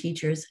with some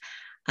teachers.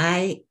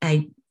 I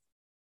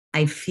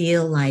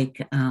feel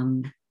like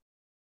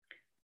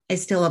I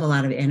still have a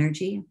lot of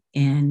energy,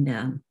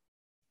 and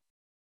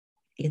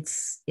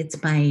it's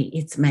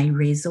my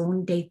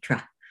raison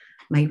d'etre,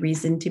 my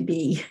reason to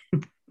be.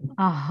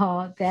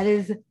 Oh, that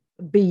is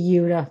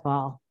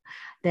beautiful.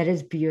 That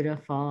is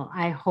beautiful.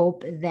 I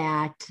hope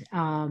that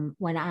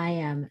when I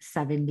am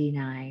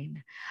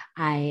 79,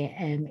 I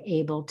am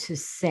able to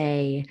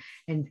say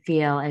and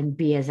feel and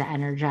be as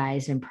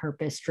energized and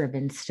purpose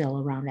driven still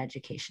around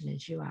education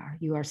as you are.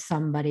 You are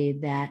somebody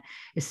that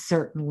is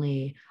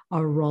certainly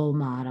a role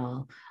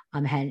model,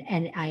 and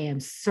I am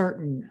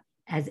certain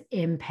has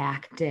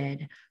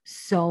impacted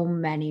so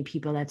many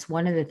people. That's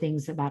one of the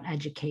things about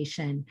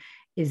education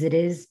is it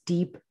is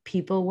deep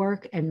people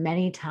work. And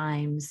many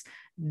times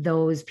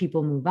those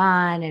people move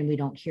on and we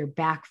don't hear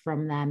back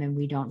from them and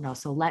we don't know.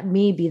 So let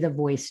me be the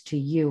voice to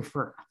you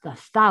for the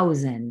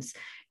thousands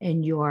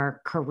in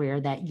your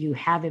career that you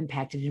have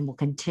impacted and will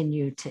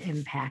continue to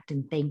impact.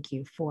 And thank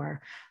you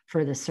for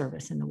the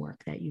service and the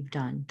work that you've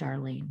done,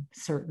 Darlene.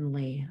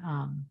 Certainly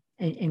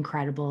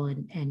incredible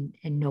and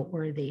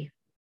noteworthy.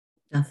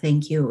 Oh,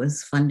 thank you. It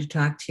was fun to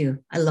talk to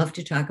you. I love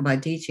to talk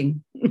about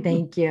teaching.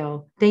 Thank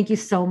you. Thank you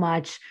so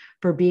much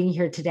for being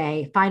here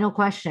today. Final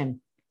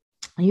question.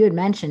 You had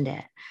mentioned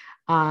it.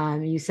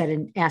 You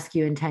said ask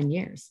you in 10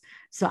 years.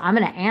 So I'm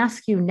going to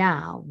ask you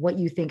now what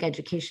you think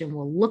education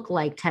will look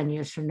like 10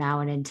 years from now.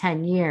 And in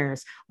 10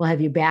 years, we'll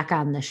have you back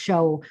on the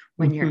show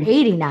when you're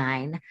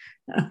 89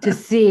 to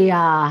see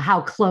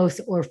how close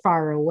or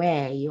far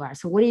away you are.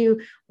 So what do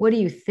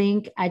you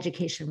think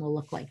education will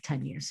look like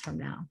 10 years from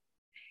now?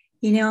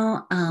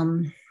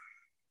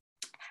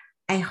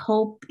 I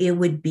hope it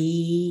would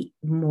be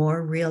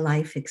more real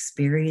life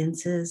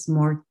experiences,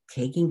 more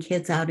taking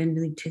kids out into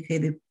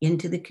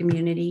the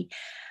community.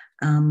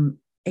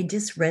 I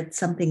just read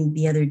something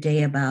the other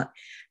day about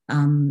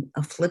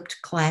a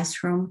flipped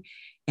classroom,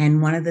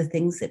 and one of the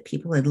things that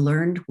people had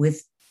learned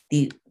with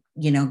the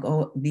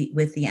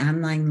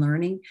online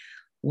learning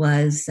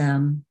was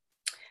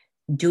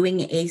doing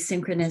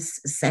asynchronous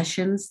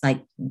sessions,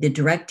 like the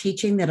direct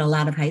teaching that a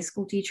lot of high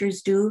school teachers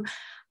still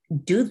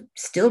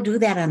do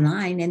that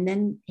online, and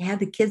then have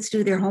the kids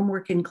do their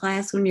homework in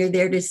class when you're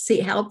there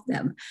to help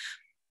them.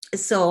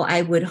 So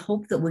I would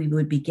hope that we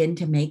would begin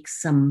to make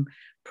some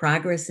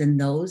progress in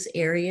those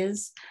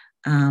areas.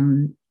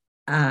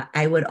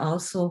 I would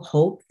also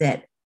hope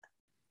that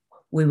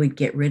we would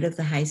get rid of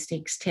the high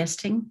stakes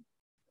testing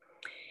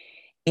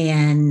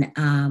and,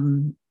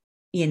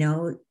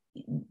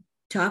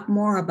 talk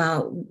more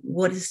about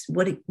what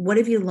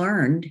have you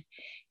learned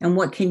and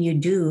what can you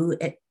do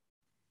at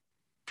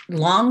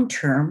long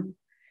term,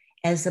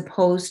 as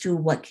opposed to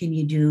what can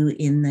you do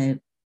in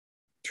the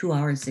 2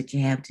 hours that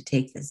you have to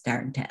take this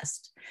darn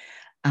test.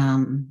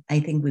 I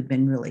think we've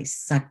been really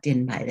sucked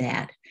in by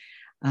that.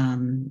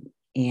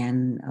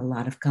 And a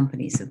lot of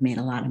companies have made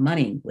a lot of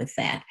money with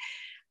that.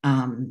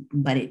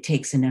 But it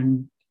takes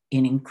an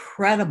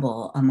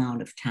incredible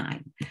amount of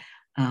time.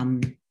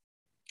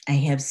 I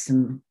have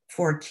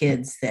 4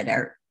 kids that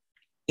are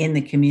in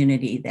the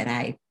community that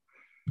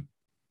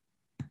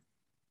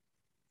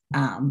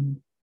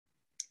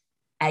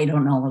I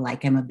don't know,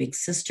 like I'm a big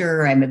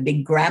sister, I'm a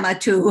big grandma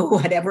to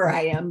whatever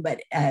I am,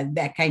 but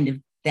that kind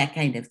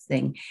of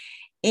thing.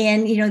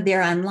 And,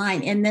 they're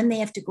online, and then they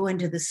have to go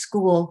into the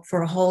school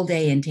for a whole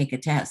day and take a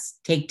test,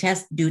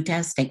 do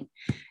testing.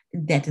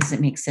 That doesn't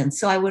make sense.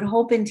 So I would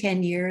hope in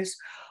 10 years,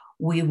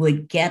 we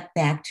would get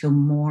back to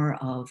more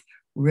of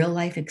real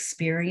life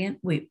experience.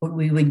 We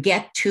would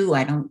get to,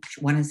 I don't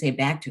want to say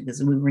back to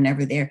because we were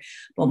never there,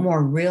 but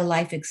more real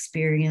life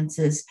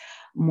experiences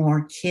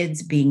more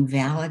kids being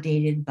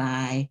validated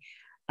by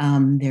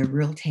their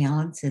real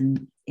talents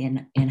and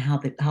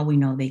how we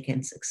know they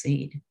can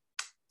succeed.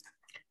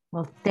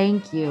 Well,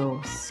 thank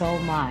you so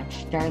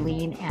much,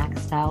 Darlene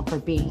Axtell, for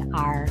being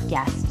our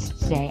guest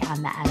today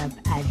on the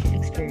EdUp-Edge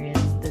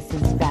Experience. This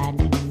has been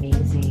an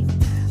amazing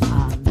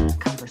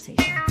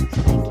conversation.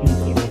 So thank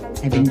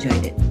you. I've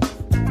enjoyed it.